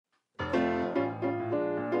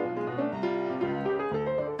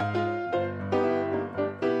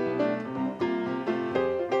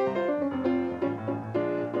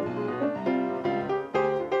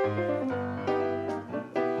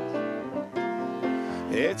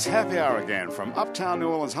It's Happy Hour again from Uptown New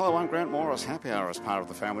Orleans. Hello, I'm Grant Morris. Happy Hour is part of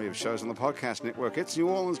the family of shows on the podcast network. It's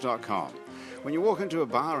neworleans.com. When you walk into a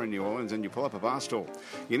bar in New Orleans and you pull up a bar stool,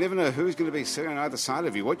 you never know who's going to be sitting on either side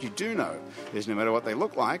of you. What you do know is no matter what they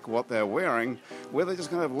look like, what they're wearing, whether they're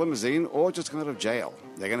just going to have a limousine or just going to have jail,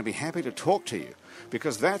 they're going to be happy to talk to you.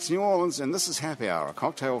 Because that's New Orleans, and this is Happy Hour, a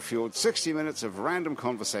cocktail-fueled 60 minutes of random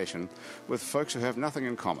conversation with folks who have nothing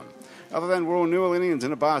in common. Other than we're all New Orleanians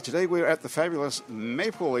in a bar. Today we're at the fabulous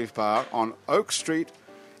Maple Leaf Bar on Oak Street.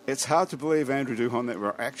 It's hard to believe, Andrew Duhon, that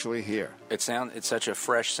we're actually here. It's such a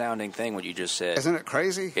fresh-sounding thing, what you just said. Isn't it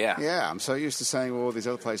crazy? Yeah. Yeah, I'm so used to saying all these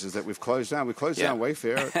other places that we've closed down. We closed down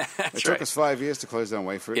Wayfair. It took right. us 5 years to close down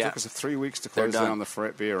Wayfair. It took us 3 weeks to close down the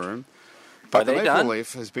Ferret Beer Room. But the Maple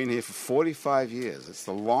Leaf has been here for 45 years. It's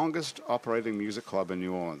the longest operating music club in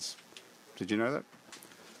New Orleans. Did you know that?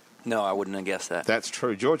 No, I wouldn't have guessed that. That's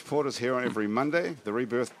true. George Porter's here on every Monday. The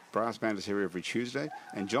Rebirth Brass Band is here every Tuesday.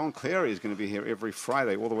 And John Clary is going to be here every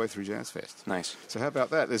Friday all the way through Jazz Fest. Nice. So how about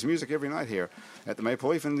that? There's music every night here at the Maple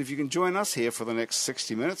Leaf. And if you can join us here for the next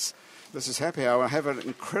 60 minutes, this is Happy Hour. I have an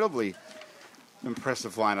incredibly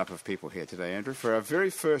impressive lineup of people here today, Andrew, for our very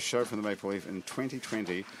first show from the Maple Leaf in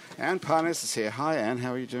 2020. Anne Parnes is here. Hi, Anne.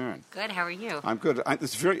 How are you doing? Good. How are you? I'm good.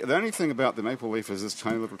 The only thing about the Maple Leaf is this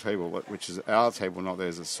tiny little table, which is our table, not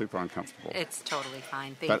theirs. It's super uncomfortable. It's totally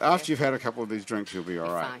fine. Thank But you. after you've had a couple of these drinks, you'll be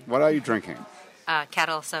all right. Fine. What are you drinking?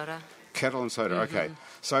 Kettle soda. Kettle and soda. Mm-hmm. Okay.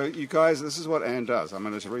 So you guys, this is what Anne does. I'm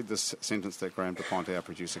going to read this sentence that Graham DePonte, our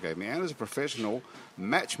producer, gave me. Anne is a professional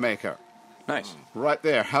matchmaker. Nice. Right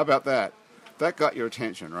there. How about that? That got your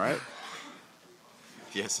attention, right?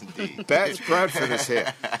 Yes, indeed. Bats Bradford is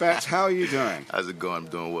here. Bats, how are you doing? How's it going? I'm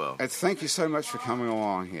doing well. Thank you so much for coming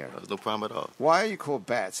along here. No problem at all. Why are you called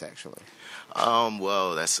Bats, actually?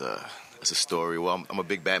 Well, that's a story. Well, I'm a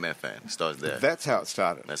big Batman fan. It starts there. That's how it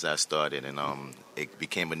started. That's how it started, and it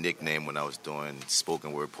became a nickname when I was doing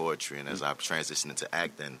spoken word poetry, and as I transitioned into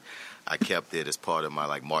acting, I kept it as part of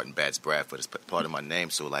my Martin Bats Bradford, as part of my name.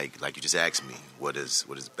 So like you just asked me, where does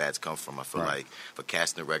Bats come from? I feel like for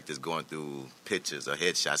casting directors going through pictures or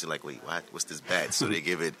headshots, they're like, wait, what? What's this Bats? So they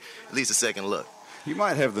give it at least a second look. You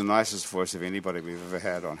might have the nicest voice of anybody we've ever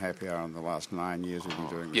had on Happy Hour in the last 9 years we've been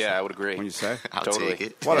doing this. Yeah, I would agree. When you say? I'll Totally. take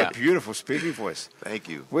it. What a beautiful speaking voice. Thank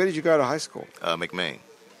you. Where did you go to high school? McMain.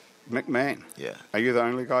 McMain. Yeah. Are you the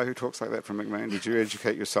only guy who talks like that from McMain? Did you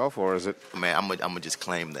educate yourself, or is it? Man, I'm gonna just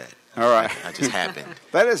claim that. All right. I just happened.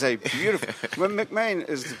 That is a beautiful. Well, McMain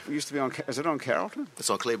used to be on. Is it on Carrollton? It's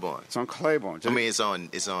on Claiborne. It's on Claiborne. It's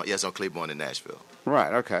on Claiborne in Nashville.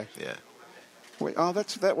 Right. Okay. Yeah. Wait,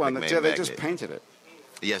 that's that one. McMain They just Magnet. painted it.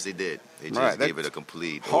 Yes, they did. They just gave it a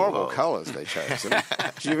complete horrible overhaul. colors they chose. Did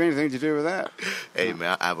you have anything to do with that? Hey,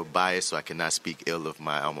 man, I have a bias, so I cannot speak ill of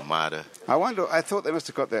my alma mater. I thought they must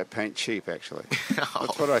have got that paint cheap, actually.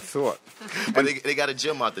 That's what I thought. But they got a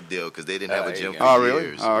gym out the deal because they didn't have a gym for Oh, really?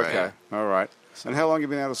 years. Oh, okay. Right. All right. And how long have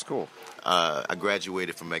you been out of school? I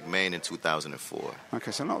graduated from McMain in 2004.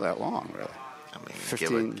 Okay, so not that long, really. I mean,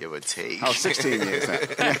 15. give or take. Oh, 16 years.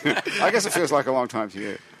 I guess it feels like a long time to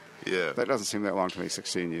you. Yeah. That doesn't seem that long to me,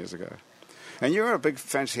 16 years ago. And you're a big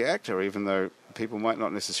fancy actor, even though people might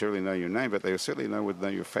not necessarily know your name, but they certainly would know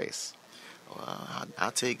your face. Well,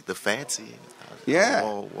 I'll take the fancy. Yeah.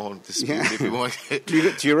 I won't dispute if you want.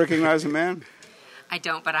 Do you recognize a man? I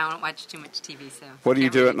don't, but I don't watch too much TV, so. What do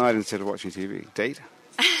you do at night instead of watching TV? Date?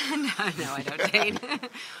 No, I don't date.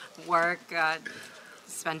 Work,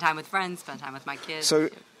 spend time with friends, spend time with my kids. So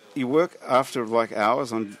you work after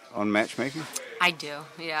hours on matchmaking? I do,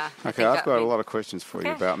 yeah. Okay, I've got a lot of questions for you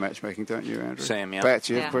about matchmaking, don't you, Andrew? Same, yeah. Bats,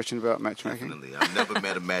 you have a question about matchmaking? Definitely. I've never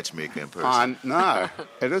met a matchmaker in person. No,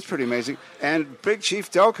 it is pretty amazing. And Big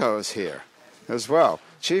Chief Delco is here as well.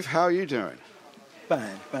 Chief, how are you doing?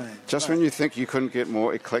 Fine. Just when you think you couldn't get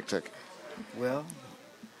more eclectic. Well,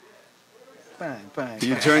 fine.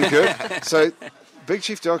 You're doing good? So, Big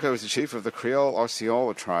Chief Delco is the chief of the Creole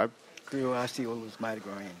Osceola tribe. Creole Osceola is Mardi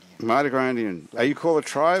Gras Indian. Mardi Gras Indian. Are you called a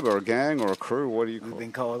tribe or a gang or a crew? What do you call We've it?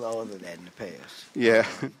 been called all of that in the past. Yeah.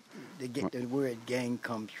 The word gang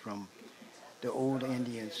comes from the old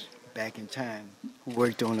Indians back in time who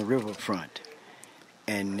worked on the riverfront.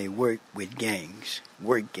 And they worked with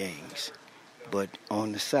work gangs. But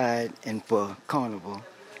on the side and for carnival,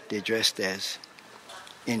 they're dressed as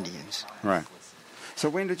Indians. Right. So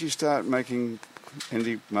when did you start making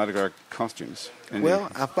Mardi Gras costumes?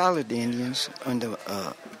 Well, I followed the Indians under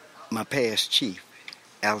my past chief,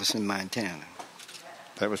 Allison Montana.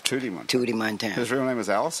 That was Tootie Montana. Tootie Montana. His real name is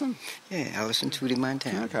Allison? Yeah, Allison Tootie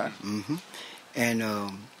Montana. Okay. Mm-hmm. And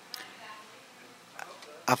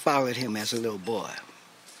I followed him as a little boy.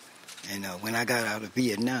 And when I got out of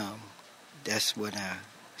Vietnam, that's when I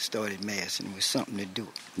started massing. It was something to do.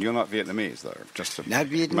 You're not Vietnamese, though, just to Not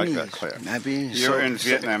Vietnamese. make that clear. Not Vietnamese. You're in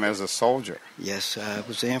Vietnam as a soldier. Yes, I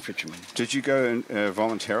was an infantryman. Did you go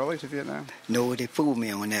voluntarily to Vietnam? No, they fooled me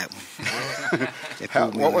on that one. They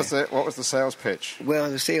fooled me What on was that. what was the sales pitch? Well,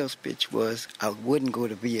 the sales pitch was I wouldn't go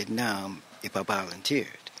to Vietnam if I volunteered.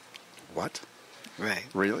 What? Right.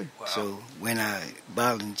 Really? So when I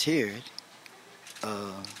volunteered,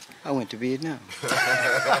 I went to Vietnam.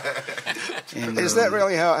 And, Is that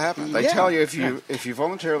really how it happened? They yeah. tell you if you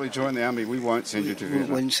voluntarily join the army, we won't send you to we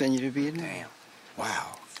Vietnam. wouldn't send you to Vietnam. Damn.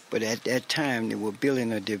 Wow. But at that time, they were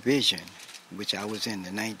building a division, which I was in, the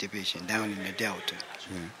 9th Division, down in the Delta.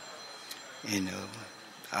 Yeah. And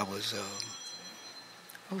I was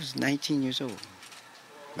 19 years old.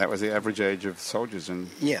 That was the average age of soldiers in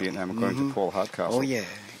Yeah. Vietnam, according to Paul Hardcastle. Oh, yeah.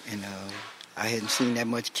 And I hadn't seen that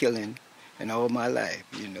much killing in all my life,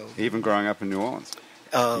 Even growing up in New Orleans.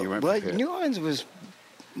 You weren't Well, prepared. New Orleans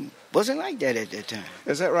wasn't like that at that time.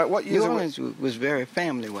 Is that right? What New years? Orleans was very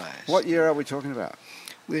family-wise. What year are we talking about?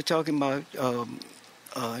 We were talking about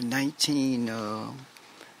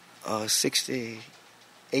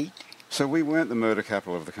 1968. So we weren't the murder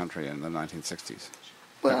capital of the country in the 1960s. That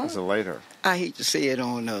Well, was a later I hate to say it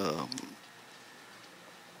on on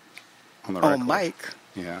the record. mic,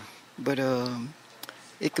 Yeah. but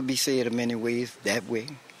it could be said in many ways that way,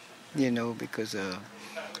 because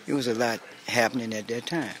it was a lot happening at that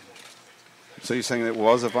time. So you're saying it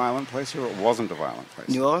was a violent place or it wasn't a violent place?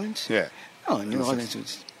 New Orleans? Yeah. Oh, New Orleans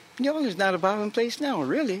is not a violent place now,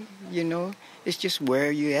 really. It's just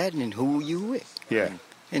where you at and who you with. Yeah.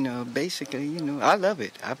 Basically, I love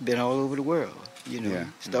it. I've been all over the world. Yeah.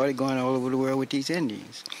 Started going all over the world with these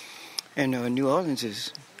Indians. And New Orleans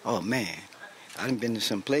is, oh man, I've been to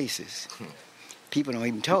some places. People don't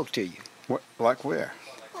even talk to you. What, like where?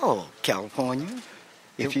 Oh, California.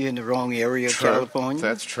 If you're in the wrong area of True. California.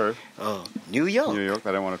 That's true. New York. New York,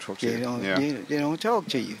 they don't want to talk to They you. don't, Yeah. they don't talk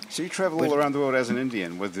to you. So you travel But- all around the world as an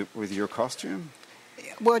Indian with your costume?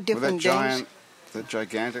 Well, With different that days.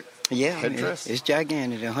 gigantic Yeah, headdress? it's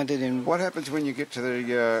gigantic. 100 and What happens when you get to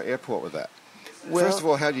the airport with that? well, First of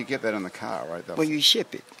all, how do you get that in the car, right? well, you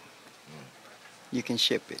ship it. You can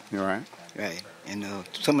ship it, You're right. right? And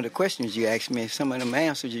some of the questions you ask me, some of them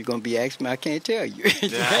answers you're gonna be asking me, I can't tell you.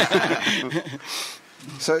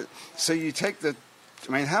 So you take the.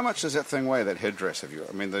 I mean, how much does that thing weigh? That headdress of yours?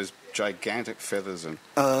 I mean, those gigantic feathers and.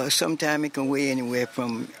 Sometimes it can weigh anywhere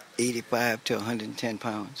from 85 to 110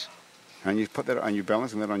 pounds. And you put that on, you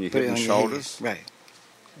balancing that on your Put head it and on your head, shoulders. right?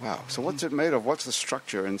 Wow. So what's it made of? What's the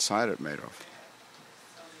structure inside it made of?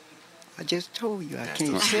 I just told you I That's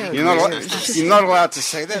can't the- tell You're you. not allowed to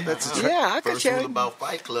say that. That's Yeah, I could First tell rule you. about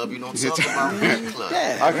Fight Club, you don't talk about Fight Club.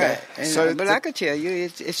 Yeah, Okay, right. And, so but the- I could tell you,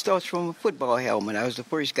 it starts from a football helmet. I was the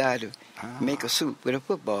first guy to make a suit with a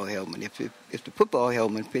football helmet. If the football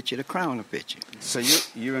helmet fit you, the crown will fit you. So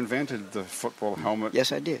you invented the football helmet.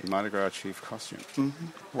 Yes, I did. Mardi Gras chief costume.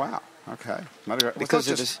 Mm-hmm. Wow. Okay. Mardi Gras. Because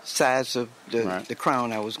of the size of Right. the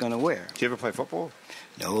crown I was going to wear. Did you ever play football?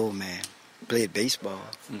 No, man. Played baseball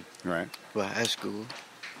Right. for high school.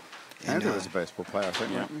 Andrew was a baseball player, I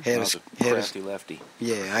think. Yeah. Right? Had I a, was a had a, crafty lefty.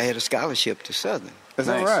 yeah, I had a scholarship to Southern. Is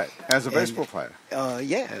that Nice. right? As a And- baseball player.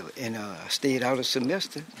 Yeah, and I stayed out a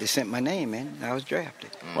semester. They sent my name in, and I was drafted.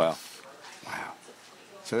 Wow. Wow.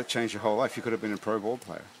 So that changed your whole life. You could have been a pro ball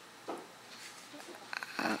player.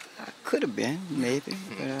 I could have been, maybe,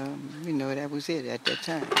 but that was it at that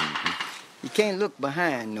time. You can't look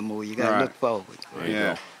behind no more. You got to Right. look forward. There you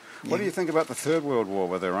Yeah. go. What do you think about the Third World War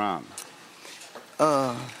with Iran?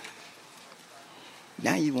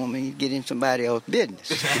 Now you want me to get in somebody else's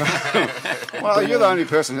business. Well, you're the only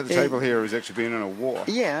person at the table here who's actually been in a war.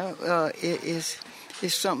 Yeah, it's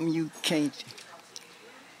something you can't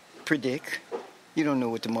predict. You don't know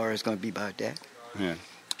what tomorrow is going to be about that. Yeah.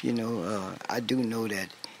 I do know that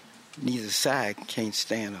neither side can't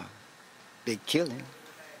stand a big killing.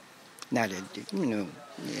 Now that,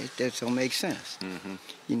 that don't make sense.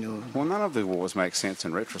 Mm-hmm. Well, none of the wars make sense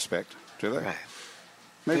in retrospect, do they? Right,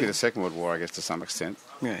 Maybe the Second World War, I guess, to some extent.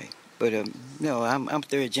 right. But, no, I'm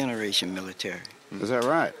third generation military. Is that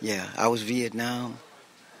right? Yeah, I was Vietnam.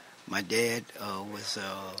 My dad was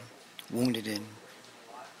wounded in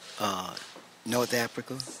North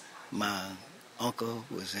Africa. My uncle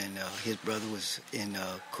was in, his brother was in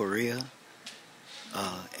Korea.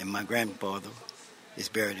 And my grandfather is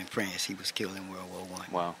buried in France. He was killed in World War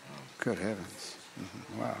I. Wow. Good heavens.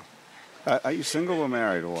 Wow. Are you single or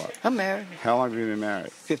married or what? I'm married, How long have you been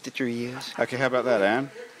married? 53 years. Okay, how about that, Anne?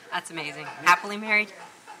 That's amazing. Happily married?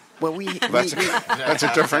 Well, we That's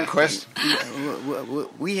a different question.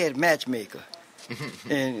 we had a matchmaker.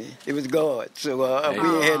 and it was God. So we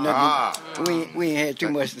ain't had nothing. We ain't had too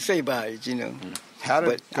much to say about it, you know. How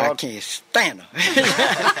did But I God? can't stand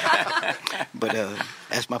her. But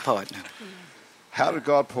that's my partner. How did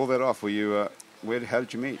God pull that off? Were you? How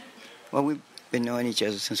did you meet? Well, we've been knowing each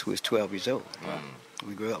other since we was 12 years old.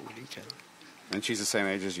 We grew up with each other. And she's the same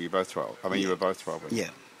age as you. Both 12. I mean, you were both 12. weren't you? Yeah.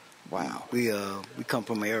 Wow. We come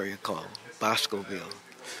from an area called Boscoville.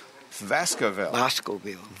 Vascoville.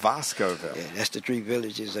 Vascoville. Yeah, that's the 3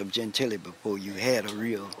 villages of Gentilly before you had a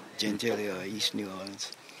real Gentilly or East New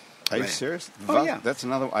Orleans. Are you Right. serious? Oh, yeah. That's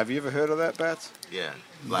another. Have you ever heard of that, Bats? Yeah.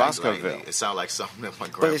 Boscoville. It sounds like something that my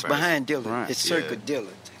grandparents. But it's behind Dillard. Right. It's circa Yeah.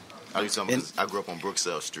 Dillard. I grew up on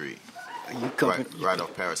Brooksell Street, You come right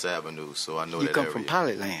off Paris Avenue, so I know you that come area. from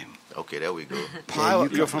Pilotland. Okay, there we go.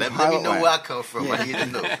 Pilot. You're from Let Pilot me know Land. where I come from. Yeah. I need to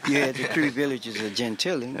know. You had the 3 villages of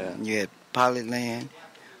Gentilly. You had Pilotland.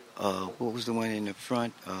 What was the one in the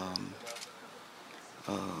front?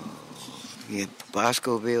 You had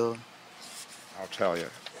Boscoville. I'll tell you.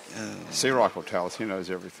 C-Rock will tell us. He knows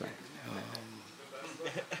everything.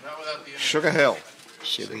 Sugar Hill.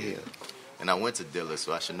 Sugar Hill. And I went to Dillard,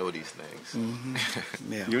 so I should know these things.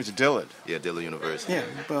 Yeah. You went to Dillard. Yeah, Dillard University. Yeah,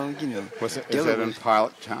 well, you know. Is Dillard that in was-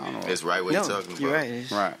 Pilot Town? Or? It's right where No, you're talking about. you're right.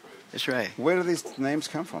 It's, Right. That's right. Where do these names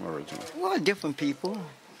come from originally? Well, different people,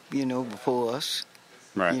 you know, before us,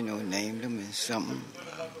 Right. you know, named them and something.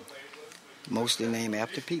 Mostly named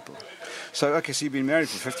after people. So, okay, so you've been married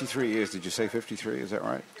for 53 years. Did you say 53? Is that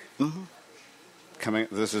right? Mm-hmm.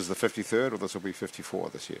 This is the 53rd, or this will be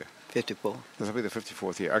 54 this year? 54. This will be the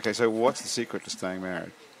 54th year. Okay, so what's the secret to staying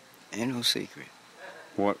married? Ain't no secret.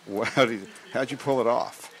 How'd you pull it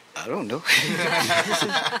off? I don't know.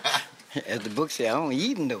 As the book says, I don't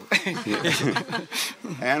even know.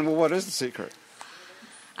 And what is the secret?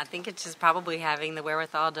 I think it's just probably having the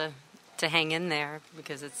wherewithal to hang in there,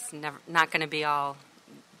 because it's not going to be all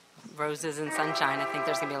roses and sunshine. I think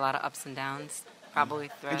there's going to be a lot of ups and downs probably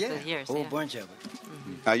throughout Yeah, the years. a whole Yeah. bunch of it.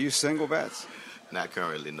 Are you single, Bats? Not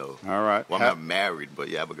currently, no. All right. Well, I'm not married, but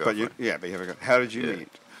yeah, I have a But girlfriend. you have a. How did you Yeah. meet?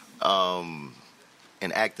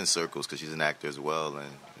 In acting circles, because she's an actor as well, and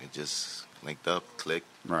it just linked up, clicked,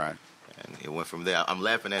 Right. and it went from there. I'm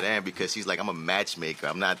laughing at Ann because she's like, I'm a matchmaker.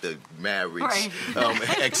 I'm not the marriage Right.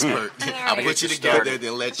 expert. I'll Right. put you together,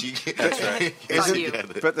 then let you get Fuck you.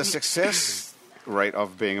 together. But the success rate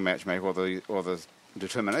of being a matchmaker, or the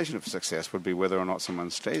determination of success, would be whether or not someone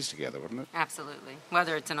stays together, wouldn't it? Absolutely.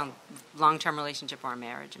 Whether it's in a long-term relationship or a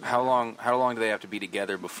marriage. How long do they have to be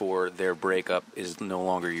together before their breakup is no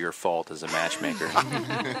longer your fault as a matchmaker?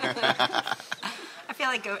 I feel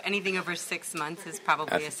like anything over 6 months is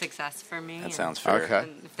probably a success for me. That sounds fair. Okay.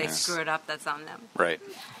 And if they Yeah. screw it up, that's on them. Right.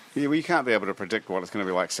 Yeah, well, you can't be able to predict what it's going to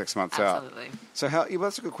be like 6 months out. Absolutely. So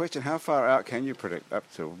that's a good question. How far out can you predict up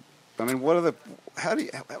to? I mean,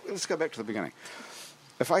 let's go back to the beginning.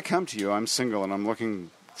 If I come to you, I'm single and I'm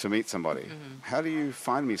looking to meet somebody. How do you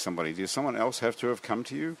find me somebody? Does someone else have to have come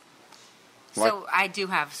to you? So I do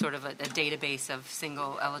have sort of a database of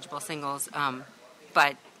eligible singles,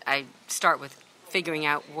 but I start with figuring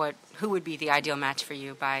out who would be the ideal match for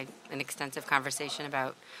you by an extensive conversation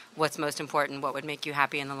about what's most important, what would make you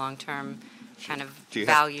happy in the long term, kind of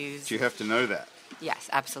values. Do you have to know that? Yes,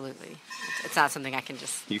 absolutely. It's not something I can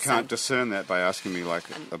just. You can't discern that by asking me like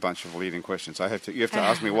a bunch of leading questions. You have to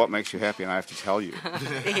ask me what makes you happy, and I have to tell you.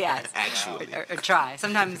 Yes, Actually. or try.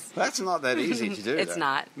 Sometimes That's not that easy to do. it's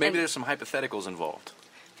not. Maybe And- there's some hypotheticals involved.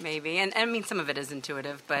 Maybe, and I mean some of it is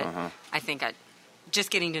intuitive, but I think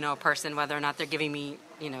just getting to know a person, whether or not they're giving me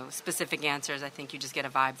specific answers, I think you just get a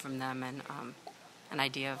vibe from them and an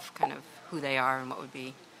idea of kind of who they are and what would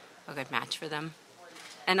be a good match for them.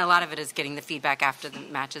 And a lot of it is getting the feedback after the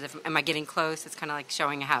matches. Am I getting close? It's kind of like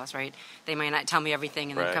showing a house, right? They might not tell me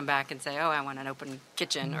everything and then Right. come back and say, oh, I want an open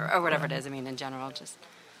kitchen or whatever it is. I mean, in general, just...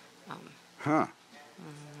 Huh.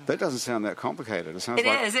 That doesn't sound that complicated. It sounds It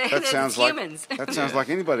like is. that It's sounds humans. like that sounds like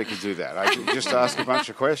anybody could do that. I could just ask a bunch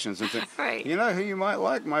of questions and think, Right. you know who you might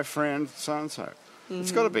like, my friend so and so.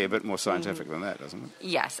 It's got to be a bit more scientific than that, doesn't it?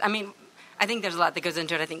 Yes. I mean, I think there's a lot that goes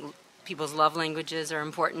into it. I think people's love languages are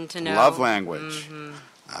important to know. Love language.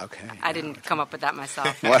 Okay. I didn't come up with that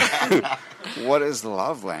myself. What is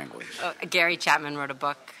love language? Gary Chapman wrote a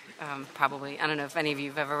book, probably. I don't know if any of you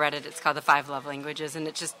have ever read it. It's called The 5 Love Languages, and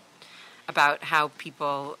it's just about how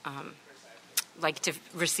people like to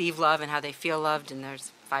receive love and how they feel loved, and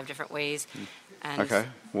there's 5 different ways. And Okay.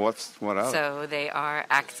 What else? so they are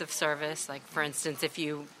acts of service, like, for instance, if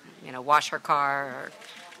you wash her car or,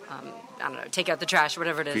 I don't know, take out the trash or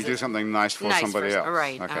whatever it is. If you do something nice for somebody else.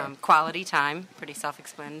 Right. Okay. Quality time, pretty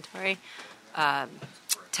self-explanatory.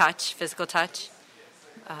 Touch, physical touch.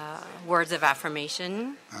 words of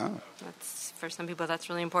affirmation. Oh. That's for some people that's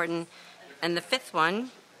really important. And the fifth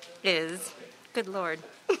one is, good Lord,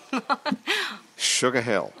 Sugar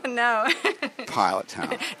Hill, no, Pilot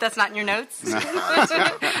Town. that's not in your notes.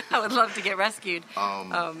 I would love to get rescued.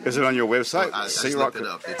 Is it on your website? I just Sea looked Rock- it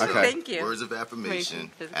up. It's Okay. Thank you. Words of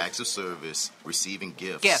affirmation, acts of service, receiving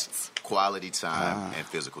Gifts. quality time, and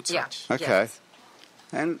physical Yeah. touch. Okay. Yes.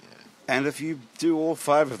 And if you do all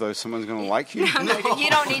 5 of those, someone's going to like you? No, you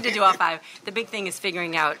don't need to do all 5. The big thing is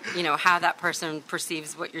figuring out, how that person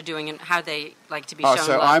perceives what you're doing and how they like to be Oh, shown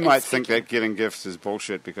so love I and might think speaking. that getting gifts is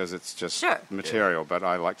bullshit because it's just Sure. material, but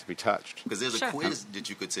I like to be touched. Because there's Sure. a quiz that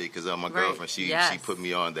you could take. Because my Right. girlfriend, she Yes. put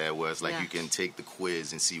me on that where it's like Yeah. you can take the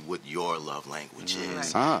quiz and see what your love language is.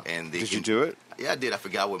 Right. Ah, And they did you can- do it? Yeah, I did. I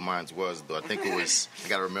forgot what mine was, though. I think it was, I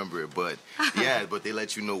got to remember it. But yeah, but they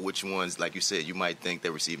let you know which ones, like you said, you might think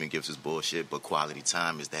that receiving gifts is bullshit, but quality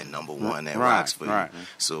time is that number one that Right, rocks for right. you.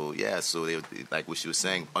 So yeah, so they, like what she was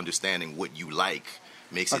saying, understanding what you like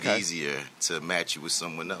makes it Okay. easier to match you with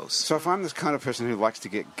someone else. So if I'm this kind of person who likes to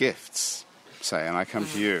get gifts, say, and I come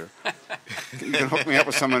to you, you can hook me up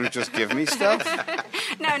with someone who just give me stuff?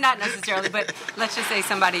 No, not necessarily, but let's just say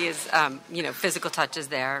somebody is, physical touch is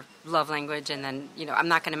their love language, and then, I'm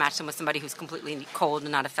not going to match them with somebody who's completely cold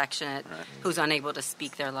and not affectionate, who's unable to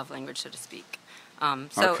speak their love language, so to speak.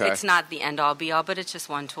 So Okay. it's not the end-all, be-all, but it's just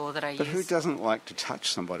one tool that I But who use. doesn't like to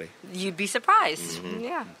touch somebody? You'd be surprised.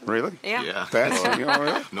 Yeah. Really? Yeah. Yeah. Bad? You know,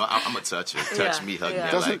 really? No, I'm a toucher. Touch Yeah, me, hug yeah. me.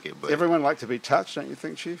 I Doesn't like it. But everyone like to be touched, don't you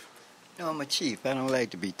think, Chief? No, I'm a chief. I don't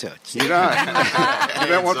like to be touched. You don't? You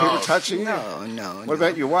don't want people off. touching you? No. What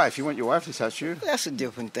about your wife? You want your wife to touch you? That's a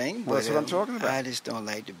different thing. Well, that's but, what I'm talking about. I just don't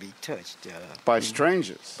like to be touched By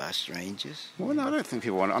strangers? by strangers. Well, no, I don't think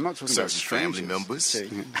people want. I'm not talking about certain strangers. family members.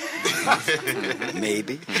 Certain-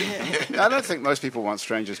 Maybe. I don't think most people want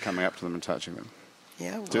strangers coming up to them and touching them.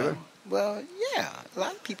 Yeah. Well, Do they? Well, yeah. A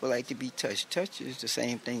lot of people like to be touched. Touch is the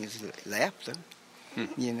same thing as laughter.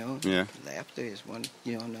 Yeah. Laughter is one.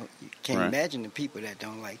 You can't Right. imagine the people that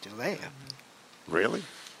don't like to laugh. Really?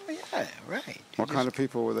 Well, yeah, right. What kind of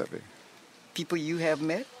people would that be? people you have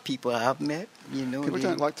met? People I've met. People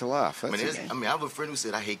don't like to laugh. That's it. I have a friend who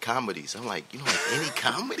said I hate comedies. I'm like, you don't like any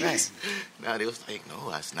comedies? Now they was like, no,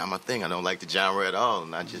 that's not my thing. I don't like the genre at all.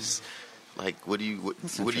 And I just like, what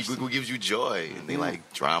gives you joy? And they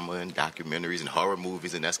like drama and documentaries and horror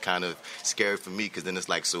movies, and that's kind of scary for me because then it's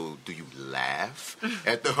like, so do you laugh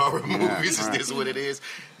at the horror movies? right. Is this what it is?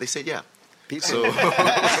 They said, yeah. People, So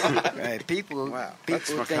right? People, Wow, people that's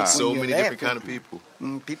think macabre. when so you're many laughing, different kind of people.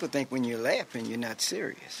 People think when you're laughing, you're not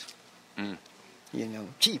serious.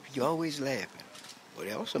 Chief, you're always laughing. What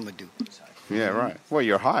else I'm gonna do? Yeah, right. Well,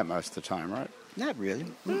 you're high most of the time, right? Not really.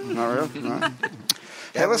 Not really? No.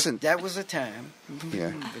 Hey, listen. That was a time.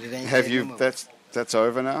 Yeah. But it ain't Have that no you? more. That's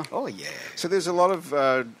over now. Oh yeah. So there's a lot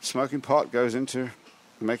of smoking pot goes into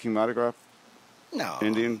making Mardi Gras. No.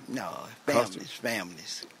 Indian No. costume.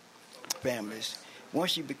 Families.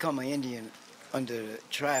 Once you become an Indian under the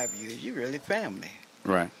tribe, you're really family.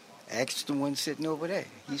 Right. Ask the one sitting over there.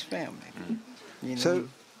 He's family. So,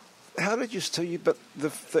 how did you? But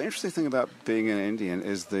the interesting thing about being an Indian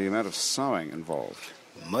is the amount of sewing involved,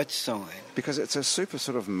 much sewing. because it's a super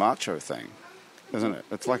sort of macho thing, isn't it?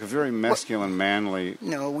 It's like a very masculine, manly.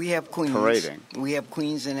 No, we have queens. Parading. We have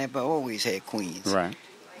queens in that, but always had queens. Right.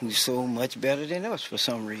 Who's so much better than us for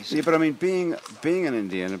some reason. Yeah, but I mean, being an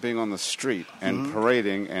Indian and being on the street and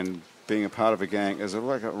parading and being a part of a gang is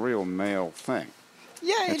like a real male thing.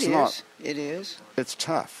 Yeah, It's it is. not. It is. It's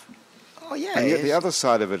tough. Oh, yeah. And it yet is. the other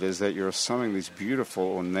side of it is that you're sewing these beautiful,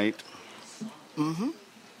 ornate. You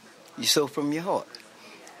sew from your heart.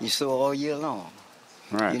 You sew all year long.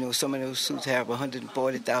 Right. Some of those suits have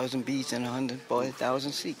 140,000 beads and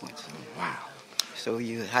 140,000 sequins. Wow. So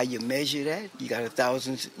how you measure that? You got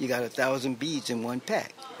 1,000 beads in one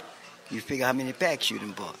pack. You figure how many packs you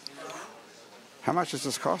done bought. How much does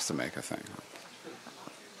this cost to make a thing?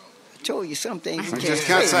 I told you some things you I can't just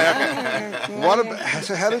can't say. say. Okay. What about?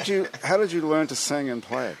 So how did you learn to sing and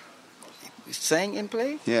play? Sing and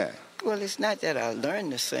play? Yeah. Well, it's not that I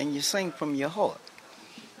learned to sing. You sing from your heart.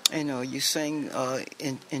 You sing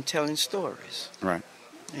in telling stories. Right.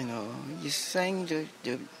 You sing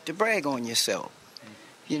to brag on yourself.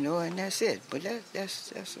 And that's it. But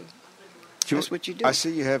that's what you do. I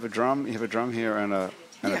see you have a drum. You have a drum here and a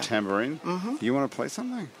Yeah. tambourine. Mm-hmm. You want to play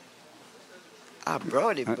something? I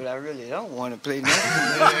brought it, but I really don't want to play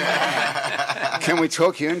nothing. Can we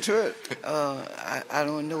talk you into it? I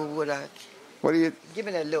don't know what What do you? give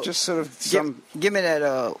me that little. Just sort of some. Give me that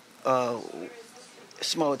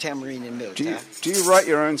small tambourine in the middle. Do you write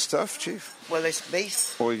your own stuff, Chief? Well, it's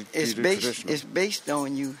based. Or do you do traditional? It's based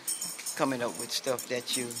on you coming up with stuff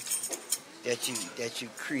that you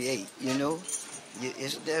create. You know,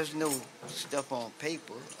 there's no stuff on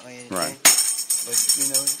paper or anything. Right. But you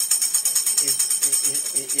know, it's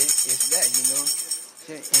that. You know,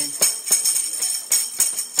 and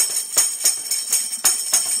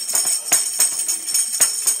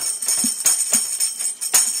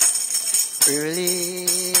early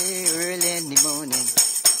in the morning.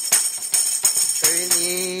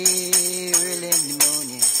 Early in the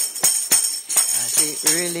morning. I say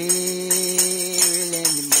early in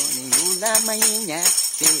the morning. Ula mañana.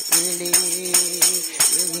 Say early in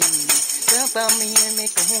the morning. Jump on me and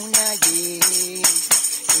make a huna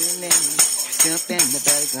yeah. Jump in the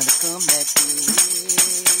bag, gonna come back here.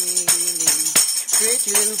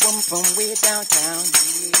 Pretty little woman from way downtown.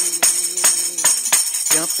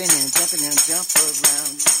 Jumping and jump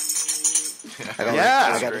around. I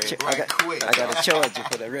gotta charge you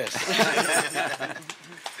for the rest.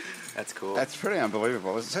 That's cool. That's pretty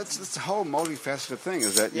unbelievable. It's a whole multifaceted thing.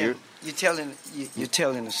 Is that you're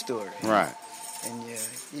telling a story, right? And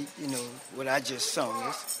you know what I just sung.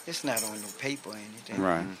 It's not on no paper or anything.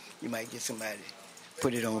 Right. You might get somebody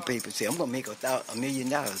put it on paper and say, "I'm gonna make $1 million."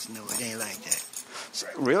 No, it ain't like that. So,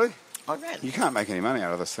 really? All right. You can't make any money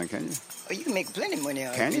out of this thing, can you? Oh, you can make plenty of money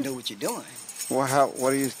out Can if you you know what you're doing. Well,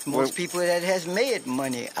 what do you? Most people that has made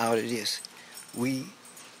money out of this, we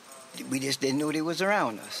just didn't know they was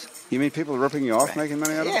around us. You mean people ripping you off, Right. making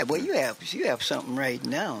money out of it? Yeah, well, you have something right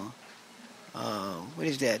now. What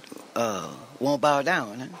is that? Won't Bow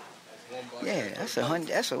Down, huh? Yeah, that's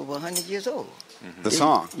over 100 years old. The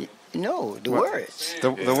song. No, the What? words.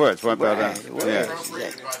 The words won't bow down. Right, the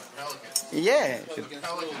words. Yeah. Yeah.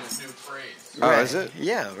 Oh, Right. is it?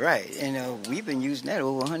 Yeah, right. And we've been using that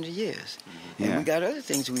over 100 years. And Yeah. we got other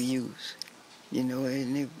things we use. You know,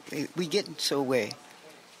 and we getting so way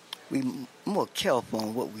we more careful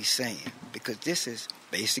on what we saying because this is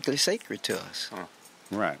basically sacred to us.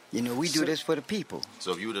 Right. You know, we do this for the people.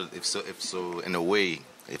 So if in a way,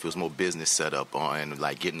 if it was more business set up on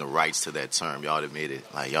like getting the rights to that term, y'all have made it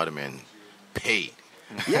like y'all have been paid.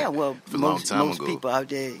 Yeah, well, A long most time ago. people out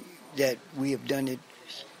there that we have done it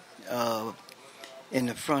in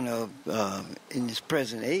the front of in this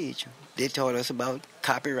present age, they taught us about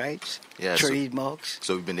copyrights, Yeah, so- trademarks.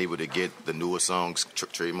 So we've been able to get the newer songs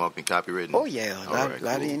trademarked and copywritten. Oh yeah, a lot of cool,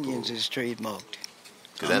 Indians cool. is trademarked.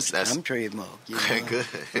 'Cause that's I'm trademarked. You Okay, know? good.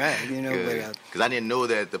 Right, you know, but because I didn't know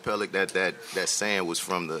that the Pelic that saying was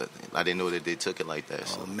from the. I didn't know that they took it like that.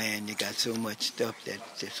 So. oh man, you got so much stuff that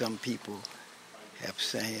some people have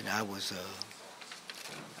saying. I was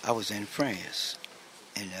in France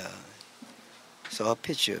and saw a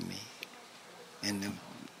picture of me in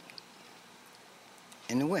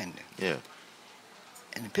the window, Yeah.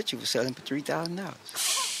 and the picture was selling for $3,000.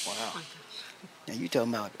 Wow. Now you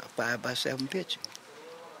talking about a 5x7 picture.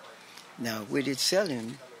 Now with it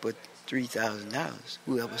selling for $3,000,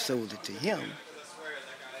 whoever sold it to him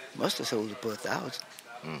must have sold it for $1,000.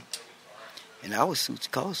 Mm. And our suits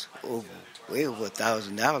cost way over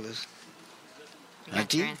 $1,000. You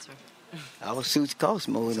got your answer. Our suits cost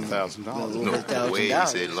more than $1,000. No way. He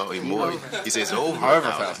said more. He says over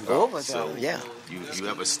 $1,000. Over $1,000, So yeah. you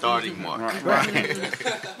have a starting mark. Right.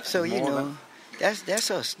 So you More know,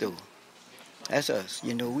 that's us though. That's us.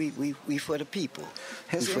 You know, we for the people.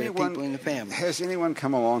 We for the people in the family. Has anyone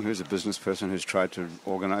come along who's a business person who's tried to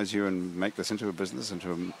organize you and make this into a business,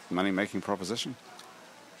 into a money-making proposition?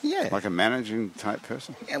 Yeah. Like a managing type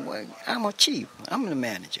person? And well, I'm a chief. I'm the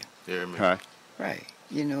manager. Yeah, man. Okay. Right.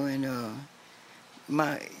 You know, and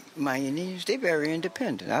my Indians, they're very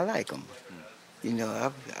independent. I like them. You know,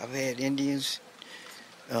 I've had Indians.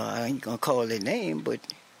 I ain't gonna call their name, but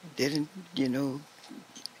they didn't. You know,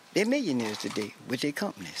 they're millionaires today with their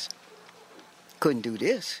companies. Couldn't do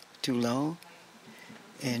this too long,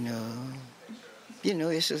 and you know,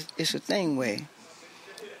 it's a thing where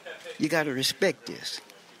you got to respect this.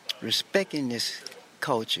 Respecting this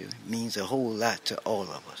culture means a whole lot to all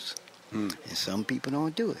of us. And some people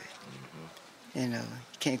don't do it. And you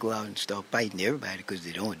can't go out and start fighting everybody because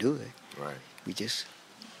they don't do it. Right. We just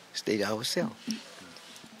stay to ourselves.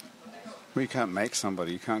 Well, you can't make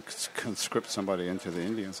somebody, you can't conscript somebody into the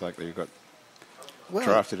Indians like you got Well,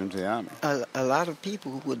 drafted into the army. a lot of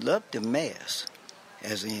people would love to mass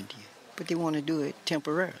as an Indian, but they want to do it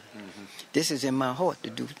temporarily. This is in my heart to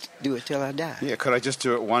do it till I die. Yeah, could I just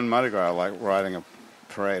do it one Mardi Gras, like riding a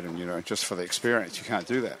parade and, you know, just for the experience? You can't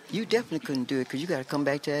do that. You definitely couldn't do it because you got to come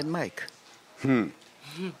back to that mic. And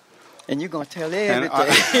And you're going to tell And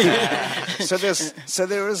everything. so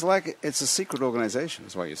there is like, it's a secret organization,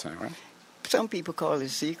 is what you're saying, right? Some people call it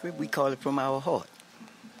secret. We call it from our heart.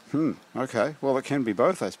 Okay. Well, it can be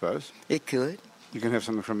both, I suppose. It could. You can have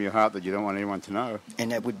something from your heart that you don't want anyone to know.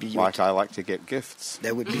 And that would be your Like I like to get gifts.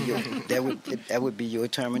 that would be your that would be your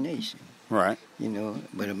termination. Right. You know,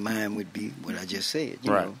 but a mine would be what I just said.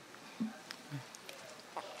 You Right. know.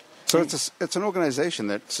 So it's an organization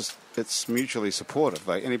it's mutually supportive.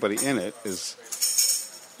 Like anybody in it is,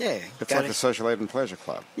 Yeah. it's like a social aid and pleasure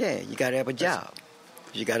club. Yeah, you got to have a job.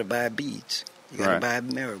 You got to buy beads. You got to Right. buy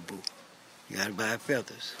marabou. You got to buy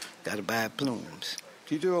feathers. Got to buy plumes.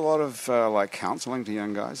 Do you do a lot of like counseling to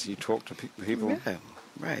young guys? You talk to people? Yeah,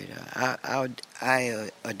 right. I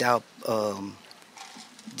adopt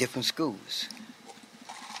different schools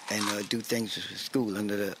and do things at school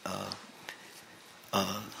under the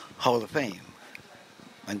Hall of Fame,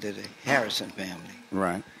 under the Harrison family.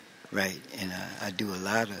 Right. Right, and I do a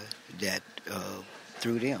lot of that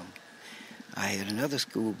through them. I had another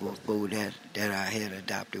school before that I had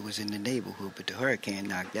adopted. It was in the neighborhood, but the hurricane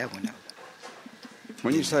knocked that one out.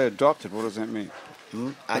 When you say adopted, what does that mean?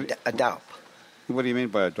 Adopt. What do you mean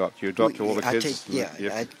by adopt? You adopt all the I kids? take- yeah,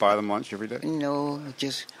 You I- buy them lunch every day? No,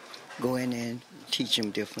 just go in and teach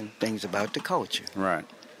them different things about the culture. Right.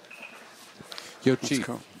 Yo, Chief,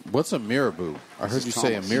 cool. what's a marabou? I heard is you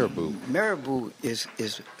say a Thomas. marabou. Marabou is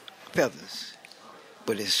feathers,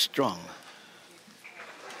 but it's strong,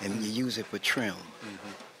 and you use it for trim.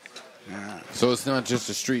 So it's not just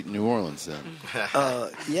a street in New Orleans then?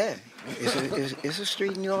 Yeah, it's a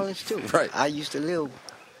street in New Orleans too. Right. I used to live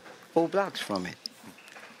 4 blocks from it.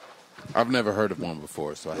 I've never heard of one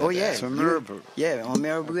before, so I had Oh to yeah, ask. So marabou. Yeah, on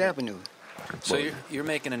Marabou Avenue. So you're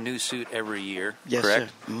making a new suit every year, Yes,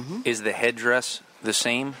 correct? sir. Mhm. Is the headdress the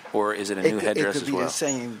same, or is it a new headdress it could as be well? the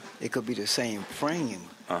same. It could be the same frame,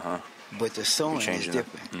 but the sewing is changing it.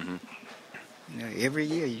 different. You know, every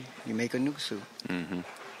year you make a new suit.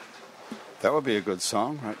 That would be a good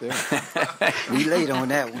song right there. We late on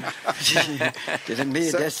that one. Didn't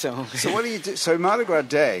made that song. So what do you do? So Mardi Gras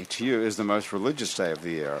Day to you is the most religious day of the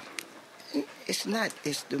year. It's not.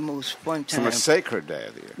 It's the most fun It's the time. most sacred day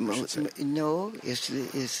of the year. I should say. No, it's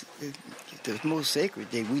the most sacred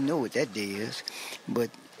day. We know what that day is, but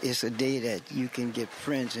it's a day that you can get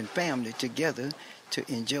friends and family together to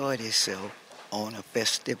enjoy themselves on a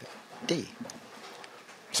festive day.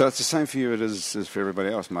 So it's the same for you as for everybody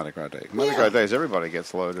else, Mardi Gras Day. Mardi Yeah. Gras Day is everybody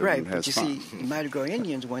gets loaded Right, and but has you fun. see, Mardi Gras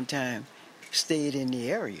Indians one time stayed in the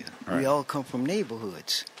area. Right. We all come from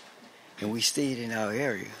neighborhoods, and we stayed in our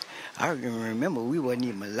area. I can remember we wasn't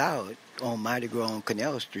even allowed on Mardi Gras on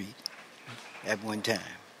Canal Street at one time.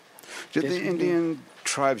 Did Yes, the we do. Indian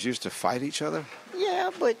tribes used to fight each other? Yeah,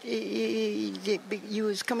 but you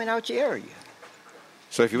was coming out your area.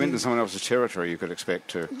 So if you went into someone else's territory, you could expect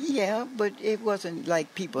to. Yeah, but it wasn't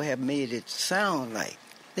like people have made it sound like.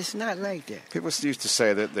 It's not like that. People used to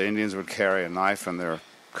say that the Indians would carry a knife in their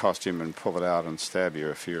costume and pull it out and stab you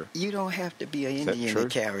if you're. You don't have to be an that Indian true? to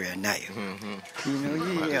carry a knife. You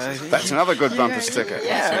know, That's another good bumper sticker.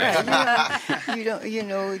 Yeah, right. You don't. You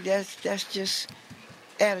know, that's just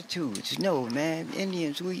attitudes. No, man,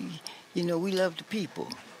 Indians, we love the people.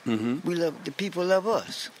 Mm-hmm. We love the people love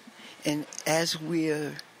us, and as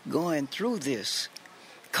we're going through this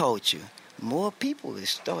culture, more people is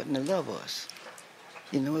starting to love us.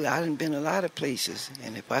 You know, I've been a lot of places,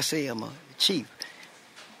 and if I say I'm a chief,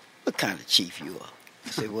 what kind of chief you are? I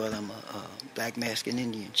say, well, I'm a Black Mexican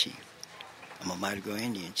Indian chief. I'm a Mardi Gras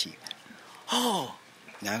Indian chief. Oh,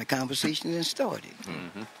 now the conversation has started.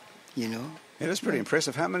 You know? It is pretty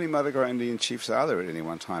impressive. How many Mardi Gras Indian chiefs are there at any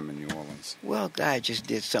one time in New Orleans? Well, I just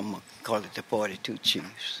did something, called it the 42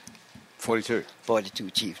 Chiefs. 42. 42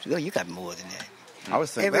 Chiefs. Well, you got more than that. I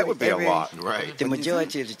was thinking that would be a lot. Right. The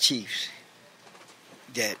majority of the chiefs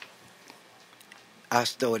that I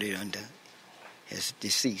started under is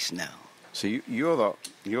deceased now. So you're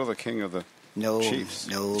the king of the No, chiefs.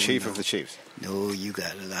 no, Chief no. of the chiefs. No, you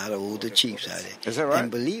got a lot of older chiefs out there. Is that right?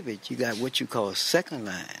 And believe it, you got what you call second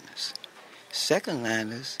liners. Second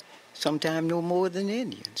liners sometimes know more than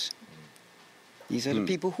Indians. These are the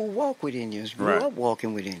people who walk with Indians, grew Right. up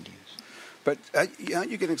walking with Indians. But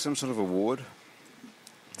aren't you getting some sort of award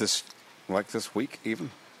this week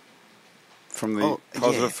even from the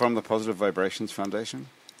yeah. from the Positive Vibrations Foundation,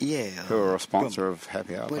 Yeah. who are a sponsor of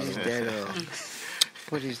Happy Hour? What by is the way? that?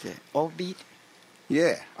 What is that? Offbeat?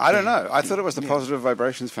 Yeah, I don't know. I thought it was the Yeah. Positive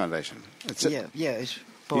Vibrations Foundation. It's Yeah, it's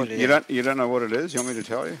part of you that. don't know what it is? You want me to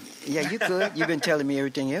tell you? Yeah, you could. You've been telling me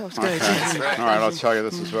everything else. Go Okay. ahead. All right, I'll tell you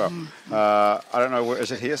this as well. I don't know.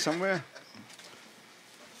 Is it here somewhere?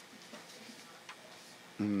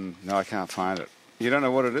 No, I can't find it. You don't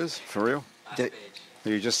know what it is, for real? Are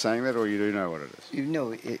you just saying that, or you do know what it is? You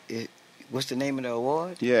know, what's the name of the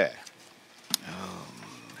award? Yeah.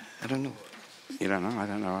 I don't know. You don't know? I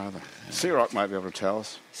don't know either. C-Rock might be able to tell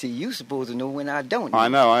us. See, you supposed to know when I don't know. I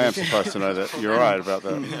know, I am supposed to know that. You're right about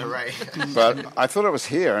that. Right. But I thought it was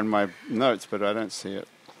here in my notes, but I don't see it.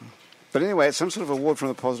 But anyway, it's some sort of award from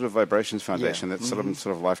the Positive Vibrations Foundation. Yeah. That's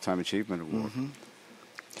sort of Lifetime Achievement Award.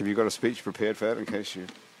 Have you got a speech prepared for that in case you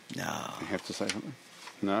No, have to say something?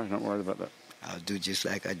 No, not worried about that. I'll do just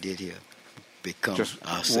like I did here.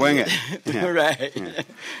 I'll say wing it. Yeah. Right. Yeah.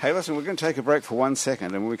 Hey, listen, we're going to take a break for 1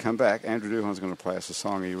 second, and when we come back, Andrew Duhon's going to play us a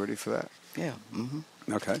song. Are you ready for that? Yeah.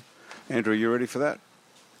 Okay. Andrew, are you ready for that?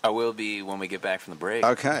 I will be when we get back from the break.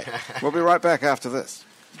 Okay. We'll be right back after this.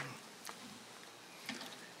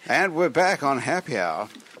 And we're back on Happy Hour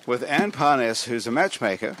with Ann Parness, who's a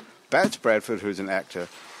matchmaker, Bats Bradford, who's an actor,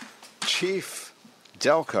 Chief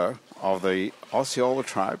Delco of the Osceola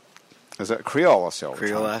tribe. Is that Creole Osceola tribe?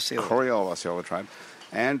 Creole Osceola tribe.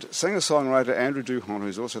 And singer-songwriter Andrew Duhon,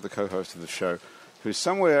 who's also the co-host of the show, who's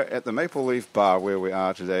somewhere at the Maple Leaf Bar where we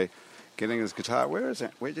are today, getting his guitar. Where is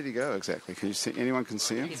it? Where did he go exactly? Can you see? Anyone can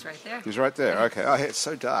see him? He's right there. He's right there. Okay. Oh, it's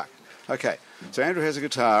so dark. Okay. So Andrew has a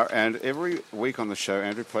guitar, and every week on the show,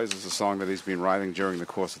 Andrew plays us a song that he's been writing during the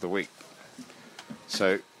course of the week.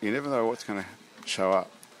 So you never know what's going to show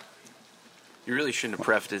up. You really shouldn't have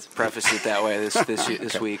prefaced it that way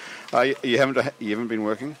this week. You haven't been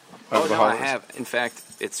working? Oh, no, I have. In fact,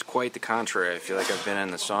 it's quite the contrary. I feel like I've been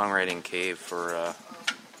in the songwriting cave for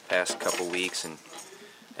past couple weeks,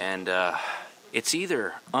 and it's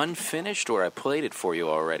either unfinished or I played it for you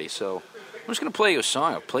already. So I'm just going to play you a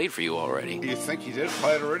song I've played for you already. You think you did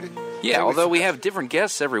play it already? Yeah, although we have different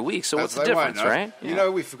guests every week, so what's the difference, right? You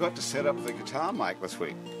know, we forgot to set up the guitar mic this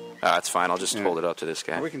week. It's fine. I'll just hold it up to this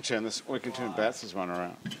guy. We can turn Bats' one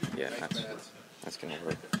around. Yeah, that's going to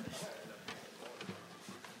work.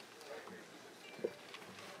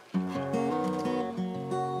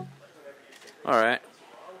 All right.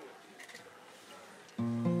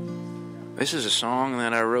 This is a song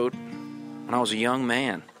that I wrote when I was a young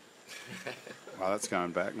man. Wow, that's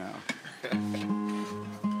going back now.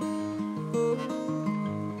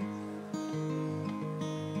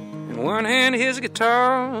 In one hand, his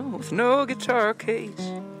guitar with no guitar case.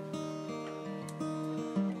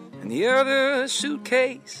 In the other, a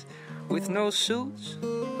suitcase with no suits.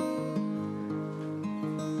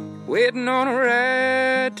 Waiting on a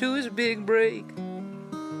ride to his big break.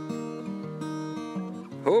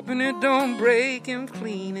 Hoping it don't break him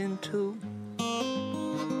clean in two.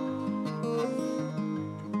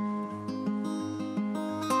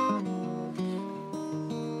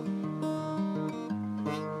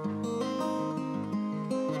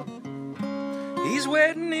 He's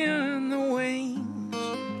waiting in the wings,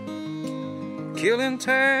 killing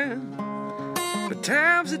time, but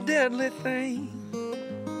time's a deadly thing.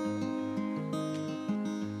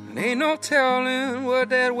 And ain't no telling what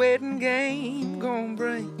that waiting game gonna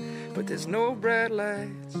bring, but there's no bright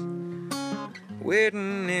lights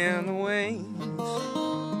waiting in the wings.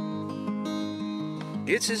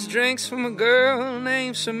 Gets his drinks from a girl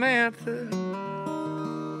named Samantha.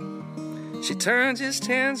 She turns his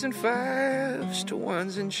 10s and 5s to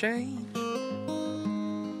 1s and change.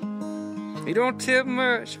 He don't tip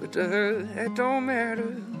much, but to her that don't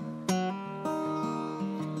matter.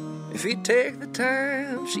 If he'd take the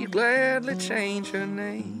time, she'd gladly change her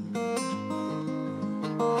name.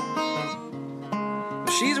 But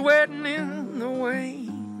she's waiting in the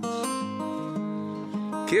wings,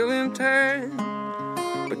 killing time,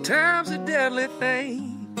 but time's a deadly thing.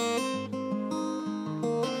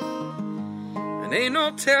 And ain't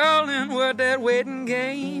no telling what that waiting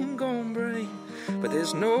game gonna bring, but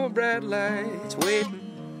there's no bright lights waiting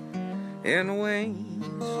in the wings.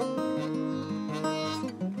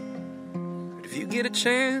 But if you get a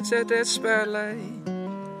chance at that spotlight,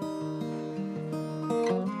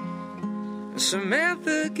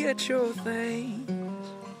 Samantha, get your things.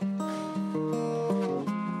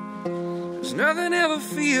 'Cause nothing ever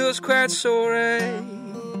feels quite so right.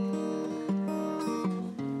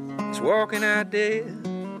 Walking out there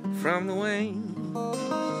from the wings.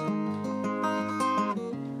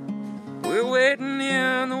 We're waiting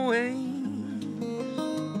in the wings,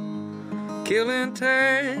 killing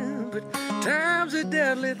time, but time's a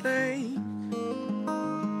deadly thing.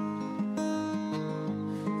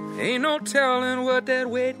 Ain't no telling what that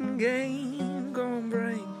waiting game gonna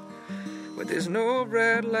bring, but there's no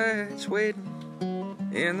bright lights waiting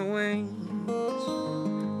in the wings.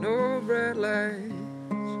 No bright lights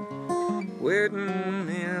waiting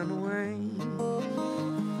in the wings.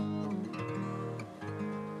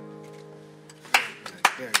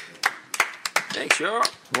 Thanks, sure.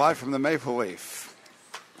 Live from the Maple Leaf.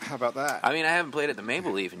 How about that? I mean, I haven't played at the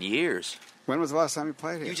Maple Leaf in years. When was the last time you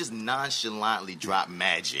played here? You just nonchalantly drop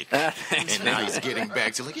magic, and now he's getting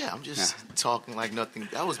back to like, yeah, I'm just talking like nothing.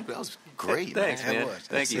 That was great. Thanks, man. was.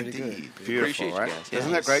 Thank That's you. pretty good. Beautiful, Appreciate you right? guys.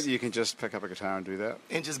 Isn't that great that you can just pick up a guitar and do that?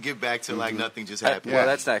 And just get back to like nothing just happened. Well,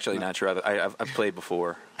 that's actually not true. I've played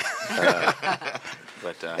before.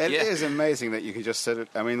 But It yeah. is amazing that you can just sit it.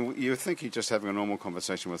 I mean, you think you're just having a normal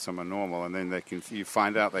conversation with someone normal, and then you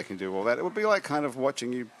find out they can do all that. It would be like kind of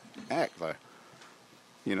watching you act, though.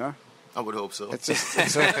 You know? I would hope so. It's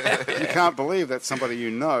just, you can't believe that somebody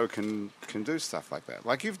you know can do stuff like that.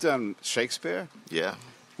 Like you've done Shakespeare. Yeah.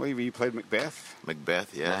 Well, you played Macbeth.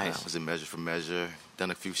 Macbeth, yeah. Nice. I was in Measure for Measure.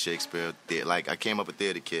 Done a few Shakespeare. Like I came up a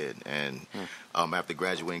theater kid, and after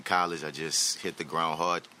graduating college, I just hit the ground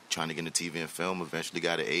hard, trying to get into TV and film. Eventually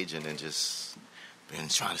got an agent, and just been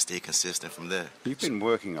trying to stay consistent from there. You've been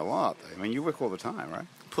working a lot. I mean, you work all the time, right?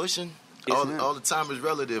 Pushing. Isn't it? All the time is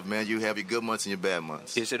relative, man. You have your good months and your bad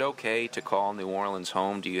months. Is it okay to call New Orleans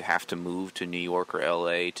home? Do you have to move to New York or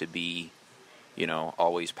L.A. to be,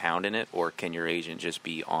 always pounding it? Or can your agent just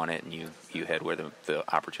be on it and you head where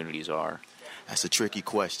the opportunities are? That's a tricky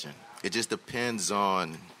question. It just depends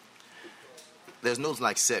on... There's no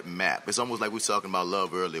like set map. It's almost like we were talking about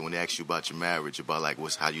love earlier when they asked you about your marriage, about like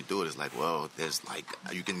how you do it. It's like, well, there's like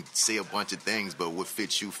you can say a bunch of things, but what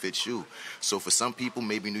fits you fits you. So for some people,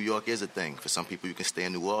 maybe New York is a thing. For some people, you can stay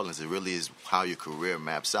in New Orleans. It really is how your career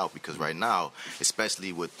maps out, because right now,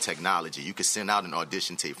 especially with technology, you can send out an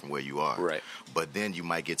audition tape from where you are. Right. But then you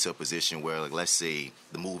might get to a position where, like, let's say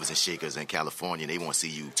the movers and shakers in California, they want to see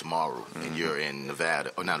you tomorrow, and you're in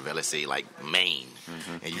Nevada, or not Nevada, let's say like Maine,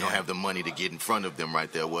 and you don't have the money to get in front of them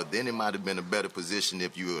right there. Well, then it might have been a better position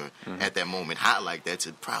if you were at that moment hot like that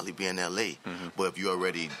to probably be in L.A. But if you're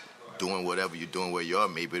already doing whatever you're doing where you are,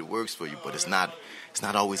 maybe it works for you. But it's not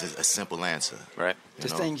always a simple answer. Right. The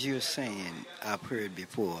things you're saying, I've heard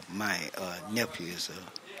before. My nephew is an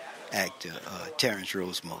actor, Terrence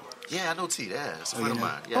Rosemore. Yeah, I know T. That's a friend you of know?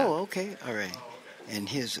 mine. Yeah. Oh, okay, all right. And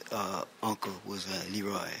his uncle was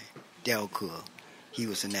Leroy Delcourt. He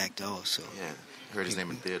was an actor also. Yeah, heard his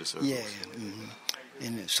name in theater circles. Yeah,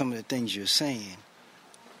 and some of the things you're saying,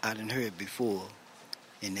 I done heard before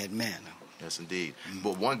in that manner. Yes, indeed.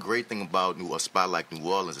 But one great thing about a spot like New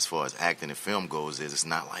Orleans, as far as acting and film goes, is it's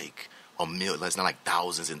not like a million. It's not like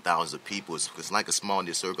thousands and thousands of people. It's like a small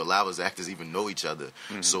knit circle. A lot of us actors even know each other.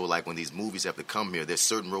 So, like when these movies have to come here, there's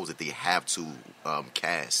certain roles that they have to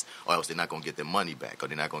cast, or else they're not going to get their money back, or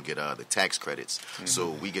they're not going to get the tax credits.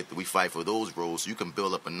 So we fight for those roles. So you can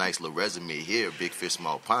build up a nice little resume here, big fish,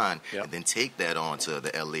 small pond, and then take that on to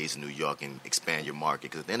the LAs and New York and expand your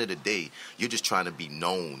market. Because at the end of the day, you're just trying to be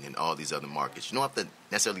known in all these other markets. You don't have to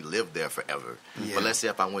necessarily live there forever. But let's say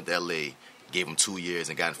if I went to LA, gave them 2 years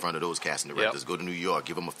and got in front of those casting directors, go to New York,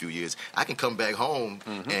 give them a few years, I can come back home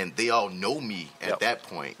and they all know me at that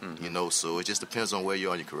point, so it just depends on where you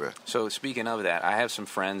are in your career. So speaking of that, I have some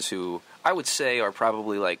friends who I would say are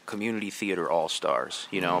probably like community theater all-stars,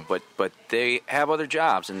 but they have other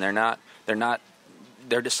jobs and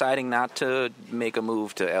they're deciding not to make a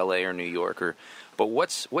move to LA or New York but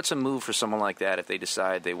what's a move for someone like that if they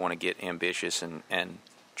decide they want to get ambitious and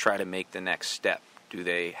try to make the next step? Do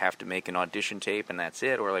they have to make an audition tape and that's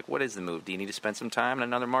it? Or, like, what is the move? Do you need to spend some time in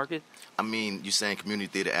another market? I mean, you're saying community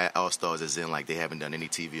theater all-stars as in, like, they haven't done any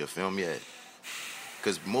TV or film yet?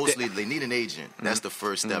 Because mostly they need an agent. That's the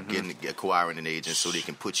first step, acquiring an agent so they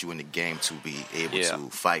can put you in the game to be able to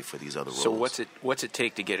fight for these other roles. So what's it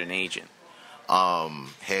take to get an agent?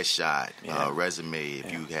 Headshot, resume,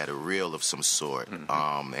 if you had a reel of some sort.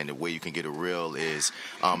 And the way you can get a reel is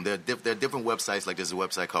there are different websites. Like there's a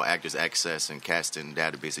website called Actors Access and Casting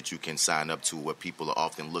Database that you can sign up to, where people are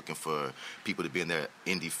often looking for people to be in their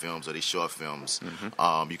indie films or their short films.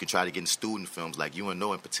 You can try to get in student films. Like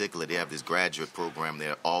UNO in particular, they have this graduate program.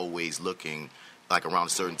 They're always looking like around a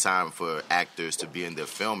certain time for actors to be in their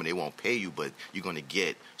film, and they won't pay you, but you're going to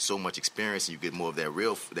get so much experience and you get more of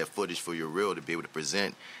that footage for your reel to be able to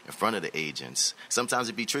present in front of the agents. Sometimes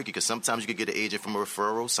it'd be tricky because sometimes you could get an agent from a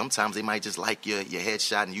referral. Sometimes they might just like your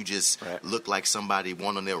headshot and you just look like somebody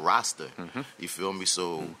one on their roster. You feel me?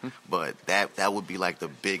 So, but that would be like the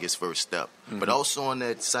biggest first step. But also on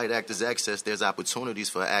that site, Actors Access, there's opportunities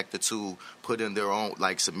for an actor to put in their own,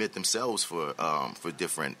 like submit themselves for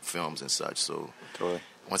different films and such. So,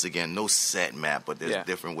 once again, no set map, but there's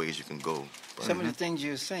different ways you can go. Some of the things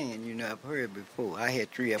you're saying, I've heard before. I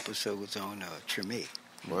had 3 episodes on Treme.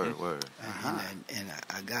 Word. And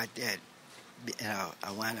I got that, and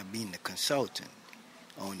I wound up being the consultant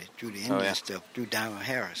on it through the Indian stuff, through Donald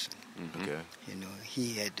Harrison. Okay. You know,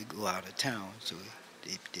 he had to go out of town, so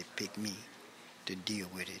they picked me to deal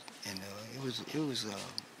with it, and it was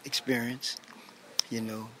experience, you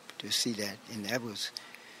know, to see that, and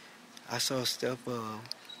I saw stuff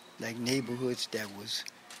like neighborhoods that was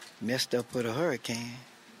messed up for the hurricane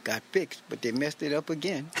got fixed, but they messed it up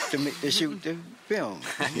again to shoot the film,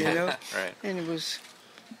 you know. Right. And it was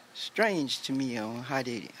strange to me on how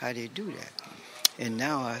they do that. And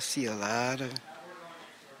now I see a lot of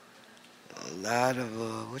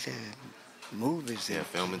what's that, movies. Yeah,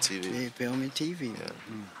 film and TV. Yeah, film and TV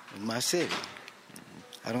in my city.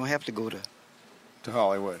 I don't have to go to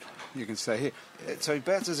Hollywood. You can stay here. So,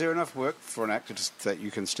 Bats, is there enough work for an actor that you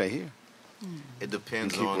can stay here? It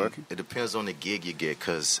depends And keep on working? it depends on the gig you get,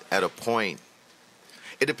 because at a point,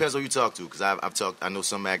 it depends on who you talk to. Because I know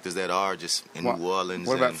some actors that are just in New Orleans.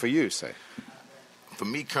 What about and for you, say? For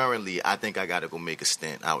me currently, I think I got to go make a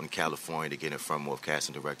stint out in California to get in front more of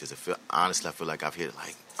casting directors. Honestly, I feel like I've hit,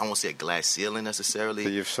 like, I won't say a glass ceiling necessarily.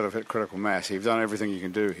 But you've sort of hit critical mass. You've done everything you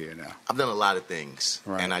can do here now. I've done a lot of things,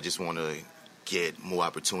 Right. and I just want to get more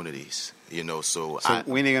opportunities. You know, so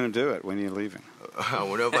when are you going to do it? When are you leaving?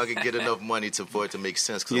 whenever I can get enough money for it to make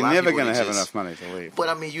sense. 'Cause You're a lot of never people, going to they have just- enough money to leave. But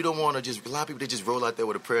I mean, you don't want to just. A lot of people, they just roll out there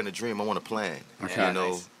with a prayer and a dream. I want a plan. Okay. You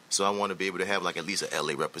know, Nice. so I want to be able to have like at least an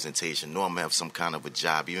LA representation. Know I'm gonna have some kind of a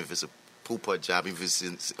job, even if it's a poop job, even if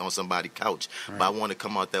it's on somebody's couch. Right. But I want to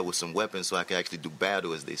come out there with some weapons so I can actually do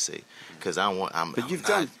battle, as they say. Because But you've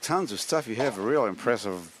done tons of stuff. You have a real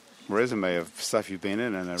impressive resume of stuff you've been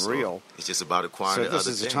in, and real. It's just about acquiring So the this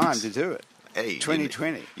other is the things. time to do it. Hey,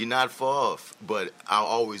 2020. You're not far off, but I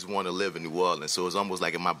always want to live in New Orleans. So it's almost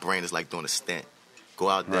like in my brain, it's like doing a stint. Go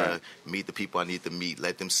out there, Right. meet the people I need to meet,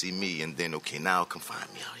 let them see me, and then, okay, now come find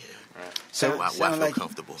me out here. So why I feel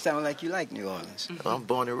comfortable. Sound like you like New Orleans. I'm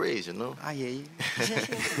born and raised, you know. I hear you. I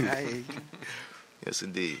hear you. Yes,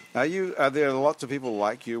 indeed. Are there lots of people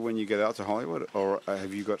like you when you get out to Hollywood, or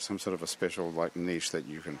have you got some sort of a special like niche that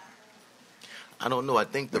you can? I don't know. I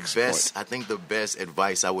think the Exploit. best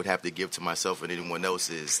advice I would have to give to myself and anyone else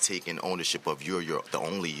is taking ownership of the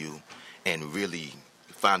only you, and really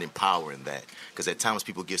finding power in that. Because at times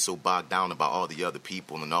people get so bogged down about all the other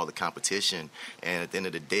people and all the competition, and at the end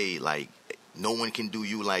of the day, like, no one can do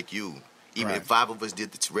you like you. Even Right. if 5 of us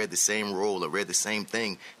read the same role or read the same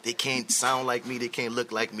thing, they can't sound like me, they can't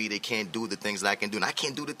look like me, they can't do the things that I can do, and I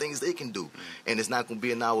can't do the things they can do. And it's not going to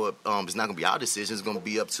be it's not going to be our decision. It's going to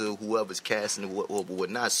be up to whoever's casting or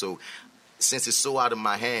whatnot. So since it's so out of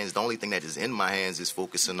my hands, the only thing that is in my hands is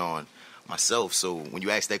focusing on myself. So when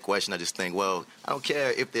you ask that question, I just think, well, I don't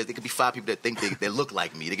care if there could be 5 people that think they look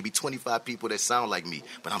like me. There could be 25 people that sound like me,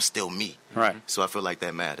 but I'm still me. Right. So I feel like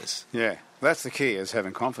that matters. Yeah, that's the key, is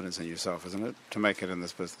having confidence in yourself, isn't it, to make it in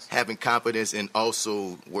this business? Having confidence and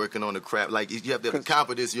also working on the craft. Like, you have to have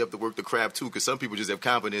confidence, you have to work the craft too, because some people just have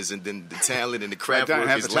confidence and then the talent and the craft work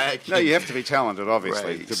is lacking. No, you have to be talented,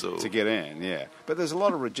 obviously, Right, to get in. Yeah, but there's a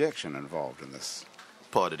lot of rejection involved in this.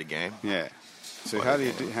 Part of the game. Yeah. So Part how of do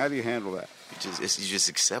the you game. how do you handle that? You just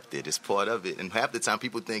accept it. It's part of it. And half the time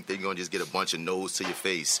people think they're going to just get a bunch of no's to your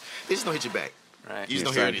face. They just don't hit you back. Right. You just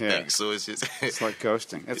don't You're hear saying, anything. yeah. So it's just... It's like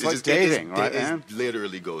ghosting. It's it's like just- dating, right, Ann? It's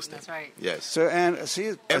literally ghosting. That's right. Yes. So, Ann,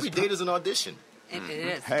 see, Every date is an audition. It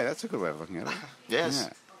is. Hey, that's a good way of looking at it. Yes.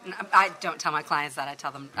 Yeah. I don't tell my clients that.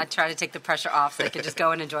 I try to take the pressure off so they can just go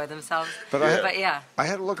and enjoy themselves. But yeah, I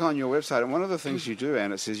had a look on your website, and one of the things you do,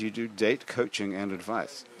 Ann, it says you do date coaching and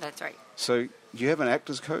advice. that's right. So you have an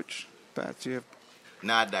actor's coach, Pat? Do you have?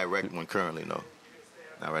 Not a direct one currently, no.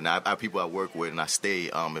 Not right now. I have people I work with, and I stay.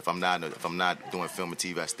 If I'm not doing film and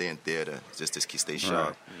TV, I stay in theater just to stay sharp.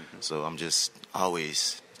 Right. So I'm just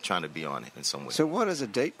always trying to be on it in some way. So what is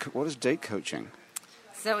date coaching?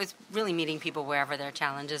 So it's really meeting people wherever their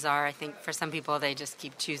challenges are. I think for some people, they just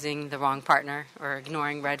keep choosing the wrong partner or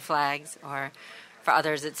ignoring red flags. Or for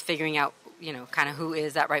others, it's figuring out, kind of who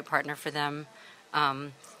is that right partner for them.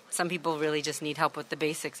 Some people really just need help with the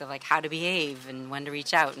basics of like how to behave and when to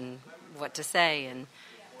reach out and what to say. And,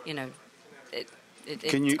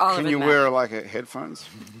 Can you all of it wear matters. like headphones?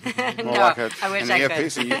 Or No, like I wish an I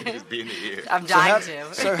earpiece could. and you- Just be in the ear. I'm So how, dying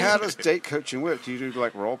to. so how does date coaching work? Do you do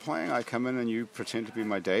like role playing? I come in and you pretend to be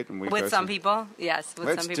my date, and we go With some through- people, yes. With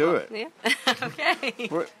Let's some do people, it. Yeah.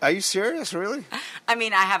 Okay. Are you serious, really? I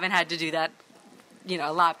mean, I haven't had to do that,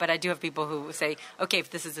 a lot, but I do have people who say, okay,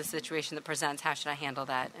 if this is a situation that presents, how should I handle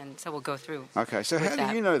that? And so we'll go through. Okay, so with how that.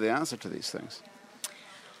 do you know the answer to these things?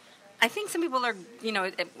 I think some people are,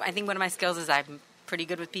 I think one of my skills is I'm pretty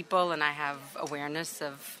good with people and I have awareness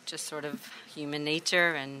of just sort of human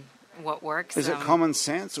nature and what works. Is it common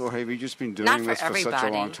sense, or have you just been doing Not for this for such a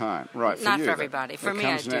everybody. long time? Right, for Not you, for that- everybody. For that me, I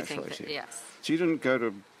comes do naturally think to that, you. yes. So you didn't go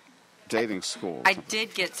to dating school? I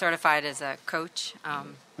did get certified as a coach.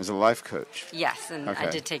 As a life coach? Yes, and Okay.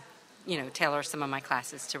 I did take, tailor some of my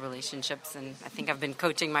classes to relationships, and I think I've been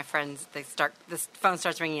coaching my friends. This phone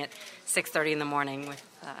starts ringing at 6:30 in the morning with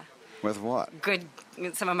With what?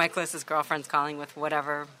 some of my closest girlfriends calling with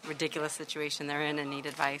whatever ridiculous situation they're in and need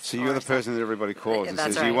advice. So you're the person that everybody calls and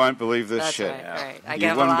That's says, you right. won't believe this That's shit. right, right. I You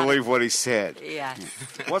get a wouldn't lot- believe what he said. Yes.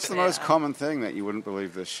 What's the most common thing that you wouldn't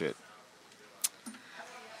believe this shit?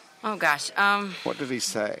 Oh gosh. What did he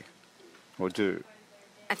say or do?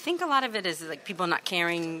 I think a lot of it is like people not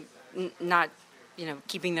caring, not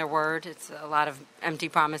keeping their word. It's a lot of empty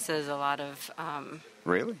promises. A lot of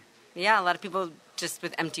Really? a lot of people just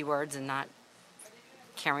with empty words and not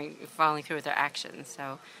following through with their actions.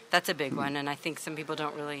 So that's a big one, and I think some people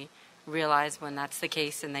don't really realize when that's the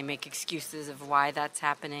case, and they make excuses of why that's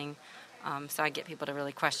happening. So I get people to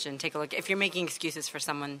really question, take a look. If you're making excuses for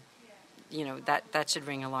someone, that should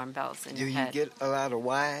ring alarm bells in Do your you head. get a lot of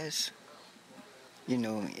whys, in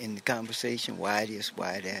the conversation? Why this,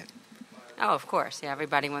 why that? Oh, of course. Yeah,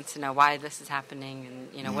 everybody wants to know why this is happening,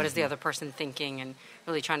 and what is the other person thinking, and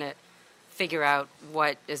really trying to figure out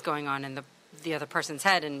what is going on in the other person's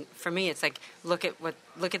head. And for me, it's like look at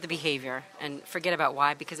the behavior and forget about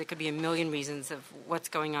why, because it could be a million reasons of what's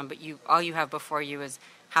going on. But all you have before you is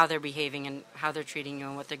how they're behaving and how they're treating you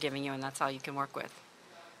and what they're giving you, and that's all you can work with.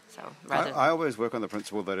 So I always work on the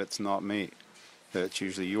principle that it's not me. That it's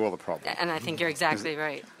usually you're the problem. and I think you're exactly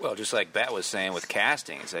right. Well, just like Bat was saying with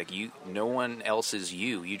casting, it's like no one else is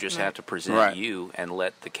you. You just have to present Right. you and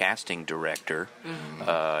let the casting director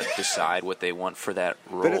decide what they want for that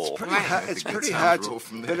role. But it's pretty, Right. it's Good pretty times hard. roll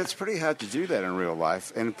from But there. it's pretty hard to do that in real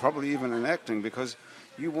life, and probably even in acting, because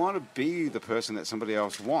you want to be the person that somebody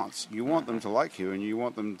else wants. You want them to like you, and you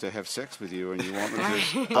want them to have sex with you, and you want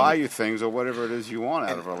them to buy you things or whatever it is you want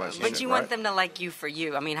out of a relationship. But you right? want them to like you for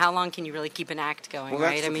you. I mean, how long can you really keep an act going, Well,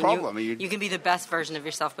 right? that's I the mean, problem. you can be the best version of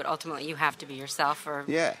yourself, but ultimately you have to be yourself, or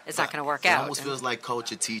Yeah. it's not going to work It out. almost feels like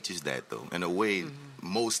culture teaches that, though. In a way,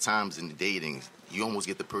 most times in dating, you almost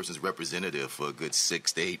get the person's representative for a good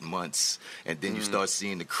 6 to 8 months, and then you start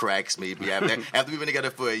seeing the cracks. Maybe after we've been together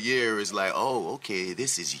for a year, it's like, oh, okay,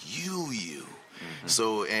 this is you.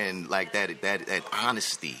 So, and like that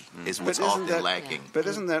honesty is what's But isn't often that- lacking. But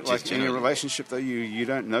isn't that Just like in your generally. relationship though? You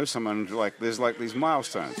don't know someone, like there's like these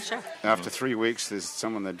milestones. Sure. After 3 weeks, there's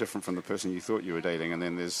someone that's different from the person you thought you were dating, and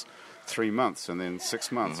then there's 3 months, and then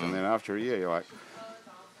 6 months, and then after a year, you're like,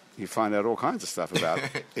 you find out all kinds of stuff about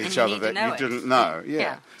each you other need to that know you it. didn't know. Yeah.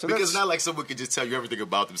 Yeah. So Because that's- it's not like someone could just tell you everything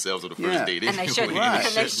about themselves on the first Yeah. date. And they shouldn't. Right.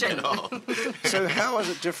 And they shouldn't. At all. So how is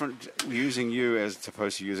it different using you as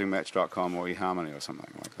opposed to using Match.com or eHarmony or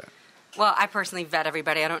something like that? Well, I personally vet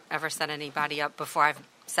everybody. I don't ever set anybody up before I've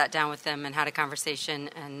sat down with them and had a conversation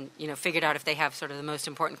and, figured out if they have sort of the most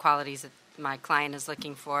important qualities that my client is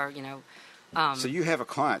looking for, So you have a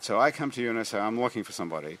client. So I come to you and I say, I'm looking for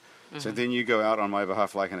somebody. So then you go out on my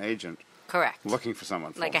behalf like an agent Correct. looking for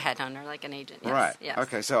someone. Like for a headhunter, like an agent. Yes. Right. Yes.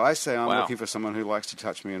 Okay, so I say I'm Wow. looking for someone who likes to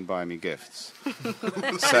touch me and buy me gifts.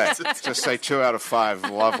 Just say 2 out of 5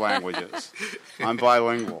 love languages. I'm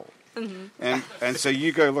bilingual. And so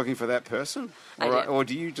you go looking for that person? I do. Or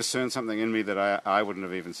do you discern something in me that I wouldn't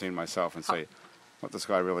have even seen myself and say, what this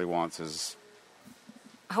guy really wants is...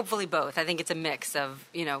 Hopefully both. I think it's a mix of,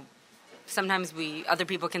 sometimes other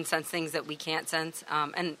people can sense things that we can't sense,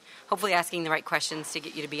 and hopefully asking the right questions to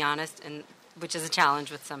get you to be honest, and which is a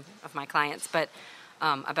challenge with some of my clients, but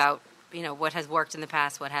about, what has worked in the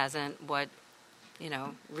past, what hasn't,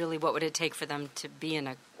 really what would it take for them to be in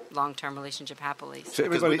a long-term relationship happily. So Because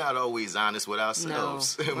everybody... we're not always honest with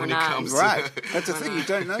ourselves No, we're when not. it comes Right. to That's the thing. You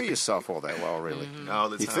don't know yourself all that well, really. all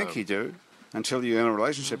the time. You think you do until you're in a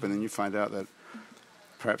relationship, and then you find out that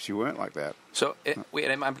perhaps you weren't like that. So, wait,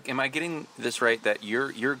 am I getting this right? That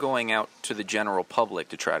you're going out to the general public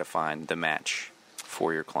to try to find the match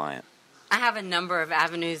for your client? I have a number of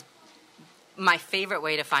avenues. My favorite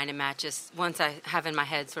way to find a match is once I have in my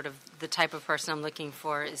head sort of the type of person I'm looking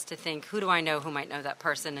for is to think, who do I know who might know that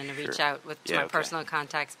person, and to reach Sure. out to Yeah, my okay. personal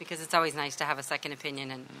contacts, because it's always nice to have a second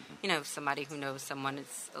opinion, and somebody who knows someone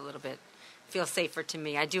is a little bit feels safer to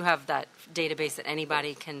me. I do have that database that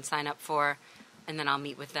anybody can sign up for, and then I'll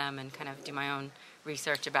meet with them and kind of do my own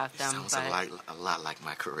research about them. Sounds but a lot like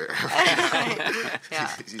my career.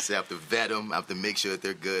 yeah. You say I have to vet them, I have to make sure that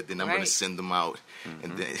they're good, then I'm going Right. to send them out.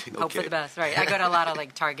 And then, okay. Hope for the best, right? I go to a lot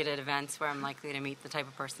of targeted events where I'm likely to meet the type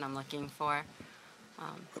of person I'm looking for.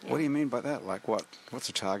 What do you mean by that? Like what? What's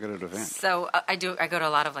a targeted event? So I go to a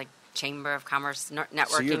lot of Chamber of Commerce networking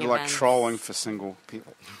So you'd events. like trolling for single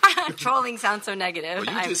people. Trolling sounds so negative. Well,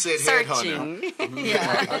 you I'm just said searching.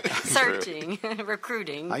 Yeah, searching,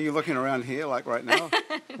 recruiting. Are you looking around here, like right now?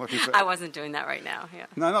 Looking for... I wasn't doing that right now. Yeah.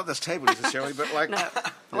 No, not this table necessarily, but like No. there's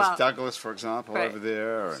Well, Douglas, for example, right. over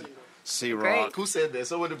there, and Sea Great. Rock. Who said that?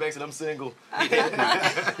 Someone in the back said I'm single.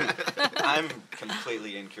 I'm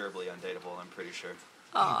completely incurably undateable, I'm pretty sure.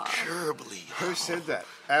 Incurably. Who said that?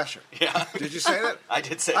 Asher. Yeah. Did you say that? I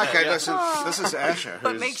did say that. Okay, yeah. listen. This is Asher.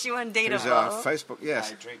 What who's- makes you Who's undateable? Facebook?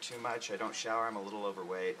 Yes. I drink too much. I don't shower. I'm a little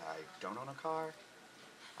overweight. I don't own a car.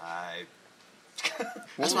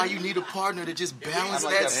 That's why you need a partner to just balance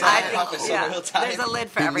I'm like that that side. I think, yeah, there's a lid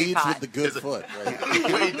for He every leads pot. with the good foot.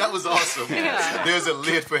 Right? Wait, that was awesome. Yeah. There's a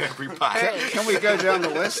lid for every pot. Can we go down the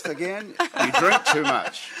list again? You drink too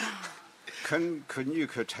much. Couldn't you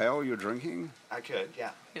curtail your drinking? I could, yeah.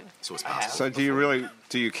 So it's I have. possible. So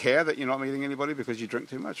do you care that you're not meeting anybody because you drink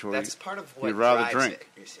too much, or That's part of what you'd rather drives drink?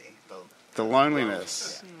 it, you see. The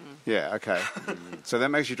loneliness? Yeah. Okay. So that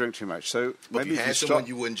makes you drink too much. So But maybe if you if had you someone stop.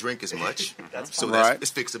 you wouldn't drink as much. That's So Right.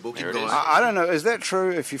 it's fixable. There Keep it going. is. I don't know. Is that true?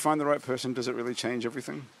 If you find the right person, does it really change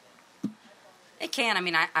everything? It can. I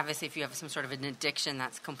mean, obviously, if you have some sort of an addiction,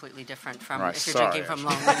 that's completely different from Right, if you're sorry, drinking from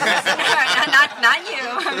loneliness. not you.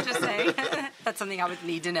 I'm just saying. That's something I would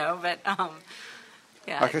need to know. But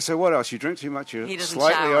yeah. Okay. So what else? You drink too much. You're He doesn't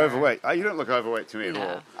slightly shower. overweight. Oh, you don't look overweight to me at No.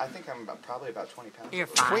 all. I think I'm probably about 20 pounds. You're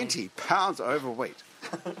fine. 20 pounds overweight.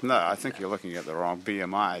 No, I think you're looking at the wrong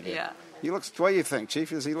BMI there. Yeah. You look. What do you think, Chief?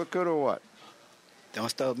 Does he look good or what? Don't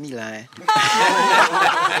stop me lying.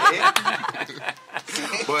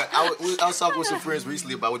 But I was talking with some friends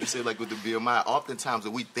recently about what you said, like with the BMI. Oftentimes,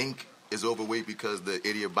 what we think is overweight because the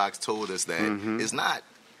idiot box told us that it's not.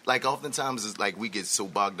 Like oftentimes, it's like we get so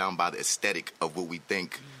bogged down by the aesthetic of what we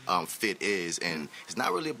think fit is, and it's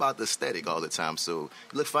not really about the aesthetic all the time. So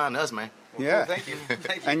you look fine to us, man. Yeah. Thank you.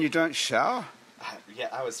 Thank you. And you don't shower? Yeah,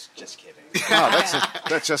 I was just kidding. Oh,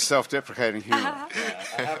 that's just self-deprecating humor. Yeah,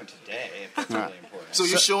 I haven't today, if that's really important. So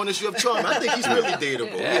you're showing us you have charm. I think he's really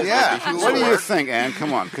dateable. Yeah. What do you think, Anne?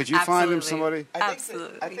 Come on. Could you find him Absolutely. somebody?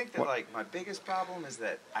 Absolutely. I think that like my biggest problem is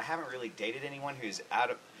that I haven't really dated anyone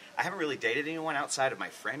I haven't really dated anyone outside of my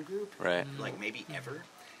friend group. Right. Like maybe ever.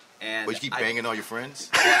 And But you keep banging all your friends?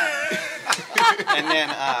 and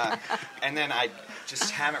then I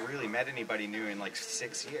just haven't really met anybody new in like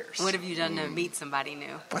 6 years. What have you done to meet somebody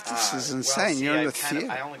new? But this is Well, insane. see, You're in the I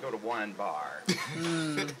theater. only go to one bar.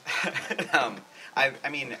 Hmm. I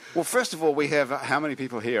mean, Well, first of all, we have how many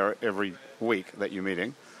people here every week that you're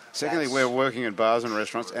meeting? Secondly, That's- we're working in bars and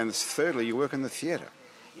restaurants. And thirdly, you work in the theater.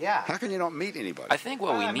 yeah. How can you not meet anybody? I think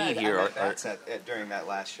what we I need met here are Bats during that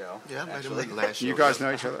last show. Yeah, I met him actually. at the last show. You guys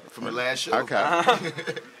know each other? From the last show? Okay.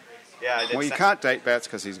 Yeah, I did. Well, you can't date Bats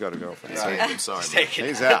because he's got a girlfriend. So I'm sorry. Just man. take it.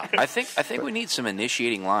 he's out. I think we need some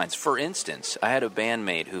initiating lines. For instance, I had a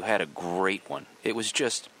bandmate who had a great one. It was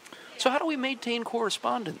just, so how do we maintain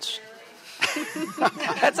correspondence?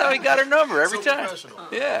 That's how he got her number every So time. professional.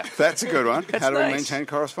 Yeah. That's a good one. That's How do we nice. maintain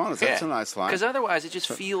correspondence? That's a nice line. Because otherwise, it just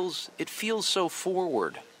feels so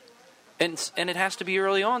forward, and it has to be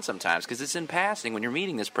early on sometimes because it's in passing when you're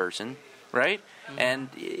meeting this person, right? And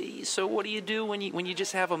so, what do you do when you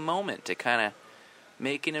just have a moment to kind of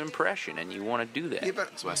make an impression and you want to do that? Yeah, but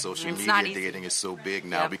That's why social It's not media easy. dating is so big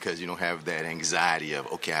now, Yep. because you don't have that anxiety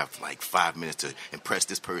of, okay, I have like 5 minutes to impress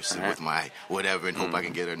this person with my whatever and hope I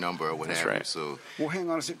can get her number or whatever. right. So well, hang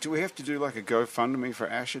on a sec. Do we have to do like a GoFundMe for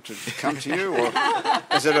Asher to come to you, or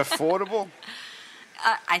is it affordable?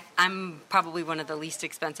 I'm probably one of the least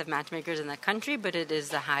expensive matchmakers in the country, but it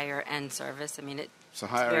is a higher end service. I mean, It's a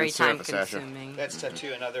it's higher very end time service, Asher. consuming. That's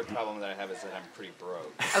tattoo. Another problem that I have is that I'm pretty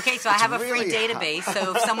broke. Okay, so I have a free really database.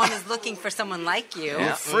 So if someone is looking for someone like you,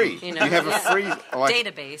 You're free. You know, have a free like,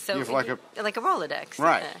 database. So you have like a Rolodex.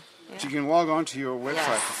 right. Yeah. So you can log on to your website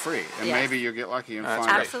Yes. for free, and Yes. maybe you'll get lucky and find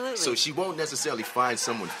Absolutely. so she won't necessarily find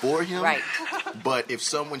someone for him, Right. But if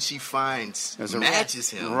someone she finds There's a- matches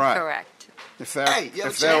him, right. Correct. If they're Hey, you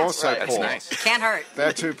have if a they're chance, also right. That's poor, nice. Can't hurt.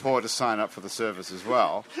 they're too poor to sign up for the service as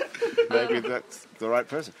well. Maybe that's the right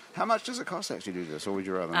person. How much does it cost to actually do this, or would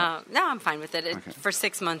you rather not? No, I'm fine with it. Okay. For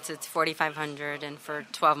 6 months, it's $4,500, and for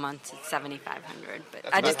 12 months, it's $7,500. But That's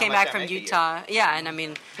I about just how came much back I from make a year. Utah. Yeah, and I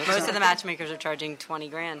mean, most of the matchmakers are charging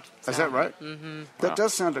 $20,000. Is that right? Mm-hmm. That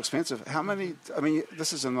does sound expensive. How many? I mean,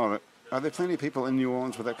 this is not. Are there plenty of people in New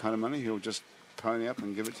Orleans with that kind of money who'll just pony up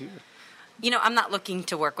and give it to you? You know, I'm not looking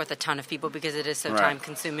to work with a ton of people because it is so Right. time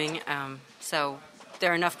consuming. So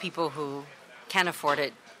there are enough people who can afford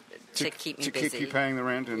it to keep me to busy. keep you paying the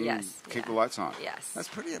rent and Yes, keep yeah. the lights on. Yes. That's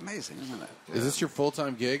pretty amazing, isn't it? Is this your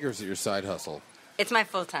full-time gig or is it your side hustle? It's my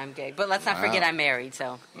full-time gig, but let's not forget I'm married,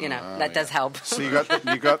 so that does help. So you got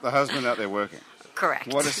the husband out there working. Correct.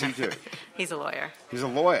 What does he do? He's a lawyer. He's a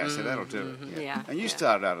lawyer, so that'll do it. Yeah. And you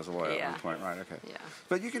started out as a lawyer at Yeah. one point, right? Okay. Yeah.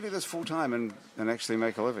 But you can do this full time and actually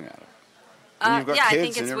make a living out of it. And you've got I kids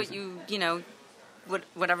think and it's what everything.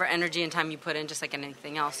 whatever energy and time you put in, just like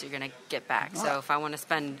anything else, you're going to get back. So if I want to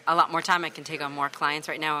spend a lot more time, I can take on more clients.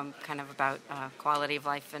 Right now, I'm kind of about quality of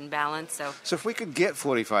life and balance. So if we could get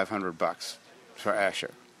 $4,500 for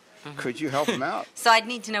Asher, could you help him out? So I'd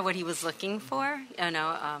need to know what he was looking for.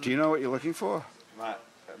 Do you know what you're looking for? Am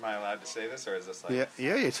I allowed to say this, or is this like?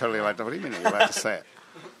 Yeah, you're totally allowed to. What do you mean you're allowed to say it?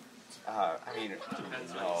 I mean,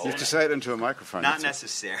 no. You have to say it into a microphone. Not That's it.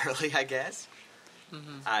 necessarily, I guess.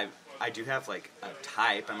 I do have like a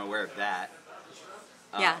type. I'm aware of that.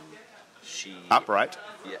 Yeah. She. Upright.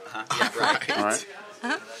 Yeah. Yeah. Right.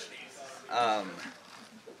 All right.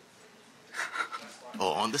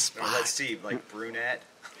 On the spot. Let's see, like brunette.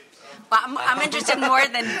 Well, I'm interested more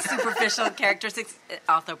than superficial characteristics,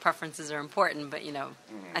 although preferences are important. But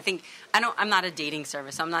I'm not a dating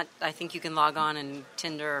service. I think you can log on and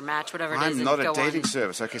Tinder or Match, whatever it is. I'm not and a go dating on.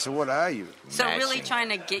 service. Okay, so what are you? So really trying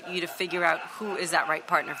to get you to figure out who is that right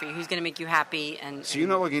partner for you, who's going to make you happy, and So you're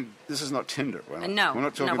not looking. This is not Tinder. We're not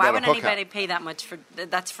talking no. about Why a would hookup. anybody pay that much for?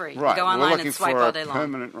 That's free. Right. You go We're online looking and swipe for all a day long.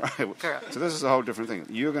 permanent. Right. Correct. So this is a whole different thing.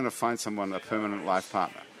 You're going to find someone a permanent life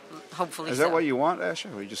partner. Hopefully, Is so. that what you want, Asher,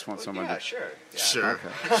 or you just want someone Yeah, to? sure. Yeah. Sure. Okay.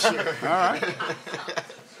 All right.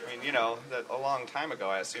 I mean, a long time ago,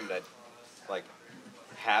 I assumed I'd like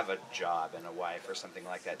have a job and a wife or something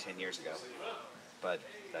like that 10 years ago, but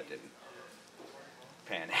that didn't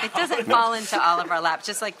pan out. It doesn't fall into all of our laps.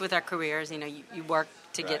 Just like with our careers, you work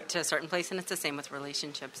to get Right. to a certain place, and it's the same with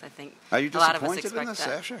relationships. I think Are you a lot of us disappointed in expect this,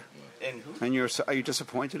 that. Asher? And who? And are you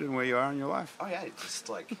disappointed in where you are in your life? Oh yeah, it's just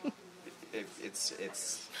like it's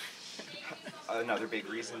another big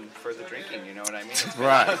reason for the drinking. You know what I mean?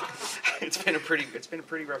 Right. It's been a pretty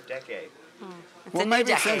rough decade. It's Well, a new maybe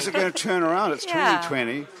decade. things are going to turn around. It's Yeah.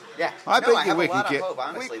 2020. Yeah, I No, bet I you have we a can lot of get. hope,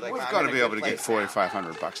 honestly. Like, We've I'm got in to a be able to good get place now.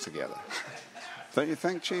 $4,500 together. Don't you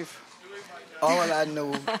think, Chief? All I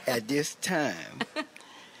know at this time,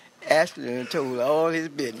 Ashley told all his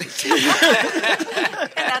business. And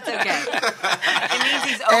that's okay. It means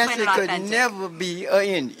he's open Ashley and could authentic. never be an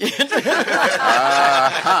Indian.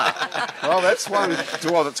 Well, that's one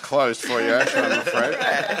door that's closed for you, Asher, I'm afraid.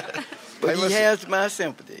 But Hey, he listen. has my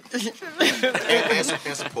sympathy. and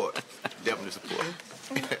support. Definitely support.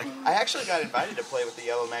 I actually got invited to play with the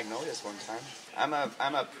Yellow Magnolias one time. I'm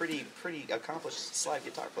a pretty accomplished slide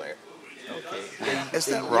guitar player. Is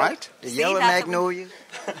that right? The See, Yellow that's what we- Magnolia.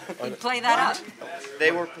 You play that up.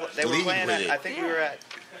 They were Lead playing. with it. I think we were at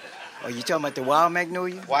Are you talking about the Wild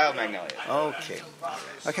Magnolia? Wild Magnolia. Okay.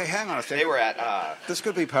 Okay, hang on a They second. were at. This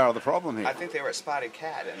could be part of the problem I here. think they were at Spotted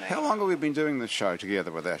Cat, and How long have we been doing this show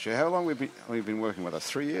together with Asher? How long have we been working with us?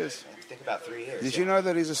 3 years? I think about 3 years. Did you know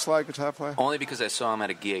that he's a slide guitar player? Only because I saw him at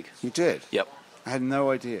a gig. You did? Yep. I had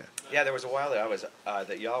no idea. Yeah, there was a while that I was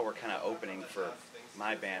that y'all were kind of opening for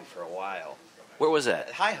my band for a while. Where was At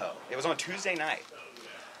that? Hi Ho. It was on Tuesday night,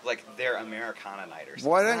 like their Americana night or something.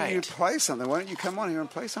 Why don't you Right. play something? Why don't you come on here and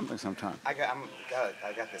play something sometime? I got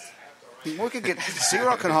this. We could get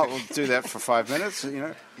C-Rock and Hot will do that for 5 minutes, you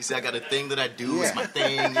know. You see, I got a thing that I do. Yeah. It's my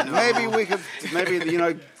thing. You know? Maybe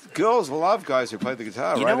girls love guys who play the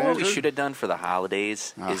guitar, You right, know what we Andrew? should have done for the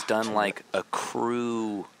holidays is done like a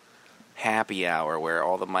crew happy hour where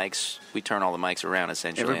we turn all the mics around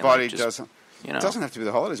essentially. and, Everybody like, just, doesn't. You know, It doesn't have to be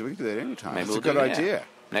the holidays. We can do that anytime. maybe It's we'll a good do it, yeah. idea.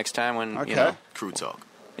 Next time when Okay. Crew talk.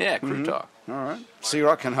 crew talk. All right.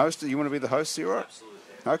 C-Rock can host it. You want to be the host, C-Rock?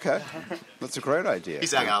 Okay. That's a great idea. He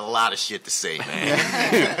said, I got a lot of shit to say,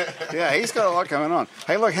 man. Yeah, he's got a lot going on.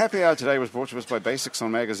 Hey, look, Happy Hour today was brought to us by Basics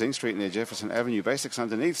on Magazine Street near Jefferson Avenue. Basics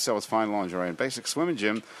underneath sells fine lingerie, and Basics Swim and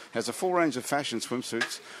Gym has a full range of fashion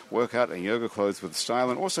swimsuits, workout and yoga clothes with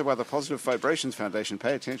style, and also by the Positive Vibrations Foundation.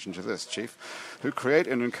 Pay attention to this, Chief, who create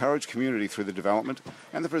and encourage community through the development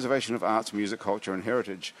and the preservation of arts, music, culture, and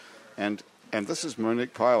heritage. And this is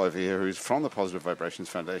Monique Pyle over here, who's from the Positive Vibrations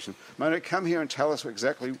Foundation. Monique, come here and tell us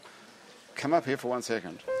exactly. Come up here for 1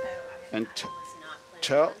 second, and tell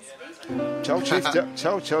Chief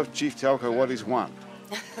Delco what he's won.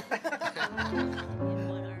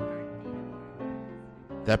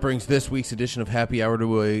 That brings this week's edition of Happy Hour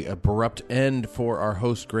to an abrupt end. For our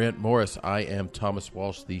host, Grant Morris, I am Thomas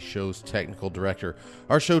Walsh, the show's technical director.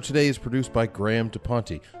 Our show today is produced by Graham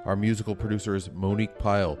DePonte. Our musical producer is Monique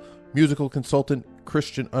Pyle. Musical consultant,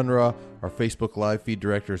 Christian Unruh. Our Facebook Live feed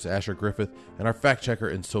director is Asher Griffith. And our fact checker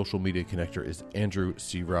and social media connector is Andrew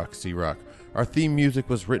C-Rock. Our theme music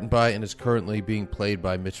was written by and is currently being played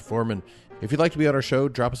by Mitch Foreman. If you'd like to be on our show,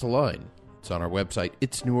 drop us a line. It's on our website,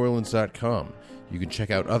 itsneworleans.com. You can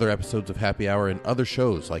check out other episodes of Happy Hour and other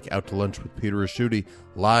shows like Out to Lunch with Peter Raschuti,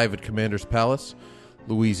 Live at Commander's Palace,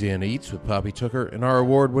 Louisiana Eats with Poppy Tooker, and our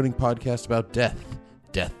award-winning podcast about Death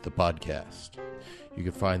the Podcast. You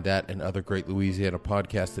can find that and other great Louisiana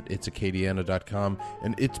podcasts at itsacadiana.com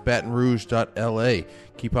and itsbatonrouge.la.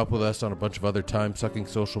 Keep up with us on a bunch of other time-sucking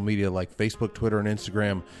social media like Facebook, Twitter, and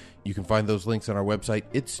Instagram. You can find those links on our website,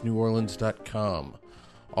 itsneworleans.com.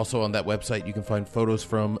 Also on that website, you can find photos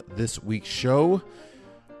from this week's show.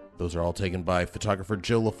 Those are all taken by photographer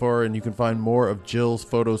Jill LaFleur, and you can find more of Jill's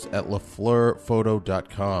photos at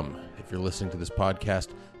lafleurphoto.com. If you're listening to this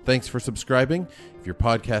podcast, thanks for subscribing. If your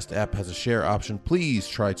podcast app has a share option, please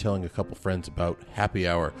try telling a couple friends about Happy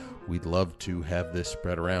Hour. We'd love to have this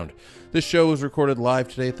spread around. This show was recorded live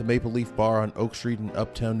today at the Maple Leaf Bar on Oak Street in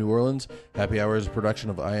Uptown New Orleans. Happy Hour is a production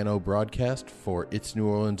of INO Broadcast for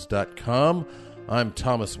itsneworleans.com. I'm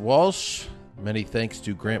Thomas Walsh. Many thanks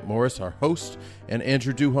to Grant Morris, our host, and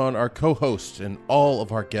Andrew Duhon, our co-host, and all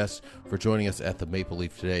of our guests for joining us at the Maple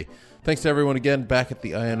Leaf today. Thanks to everyone again back at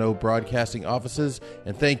the INO Broadcasting offices,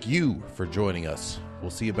 and thank you for joining us.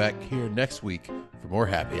 We'll see you back here next week for more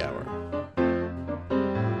Happy Hour.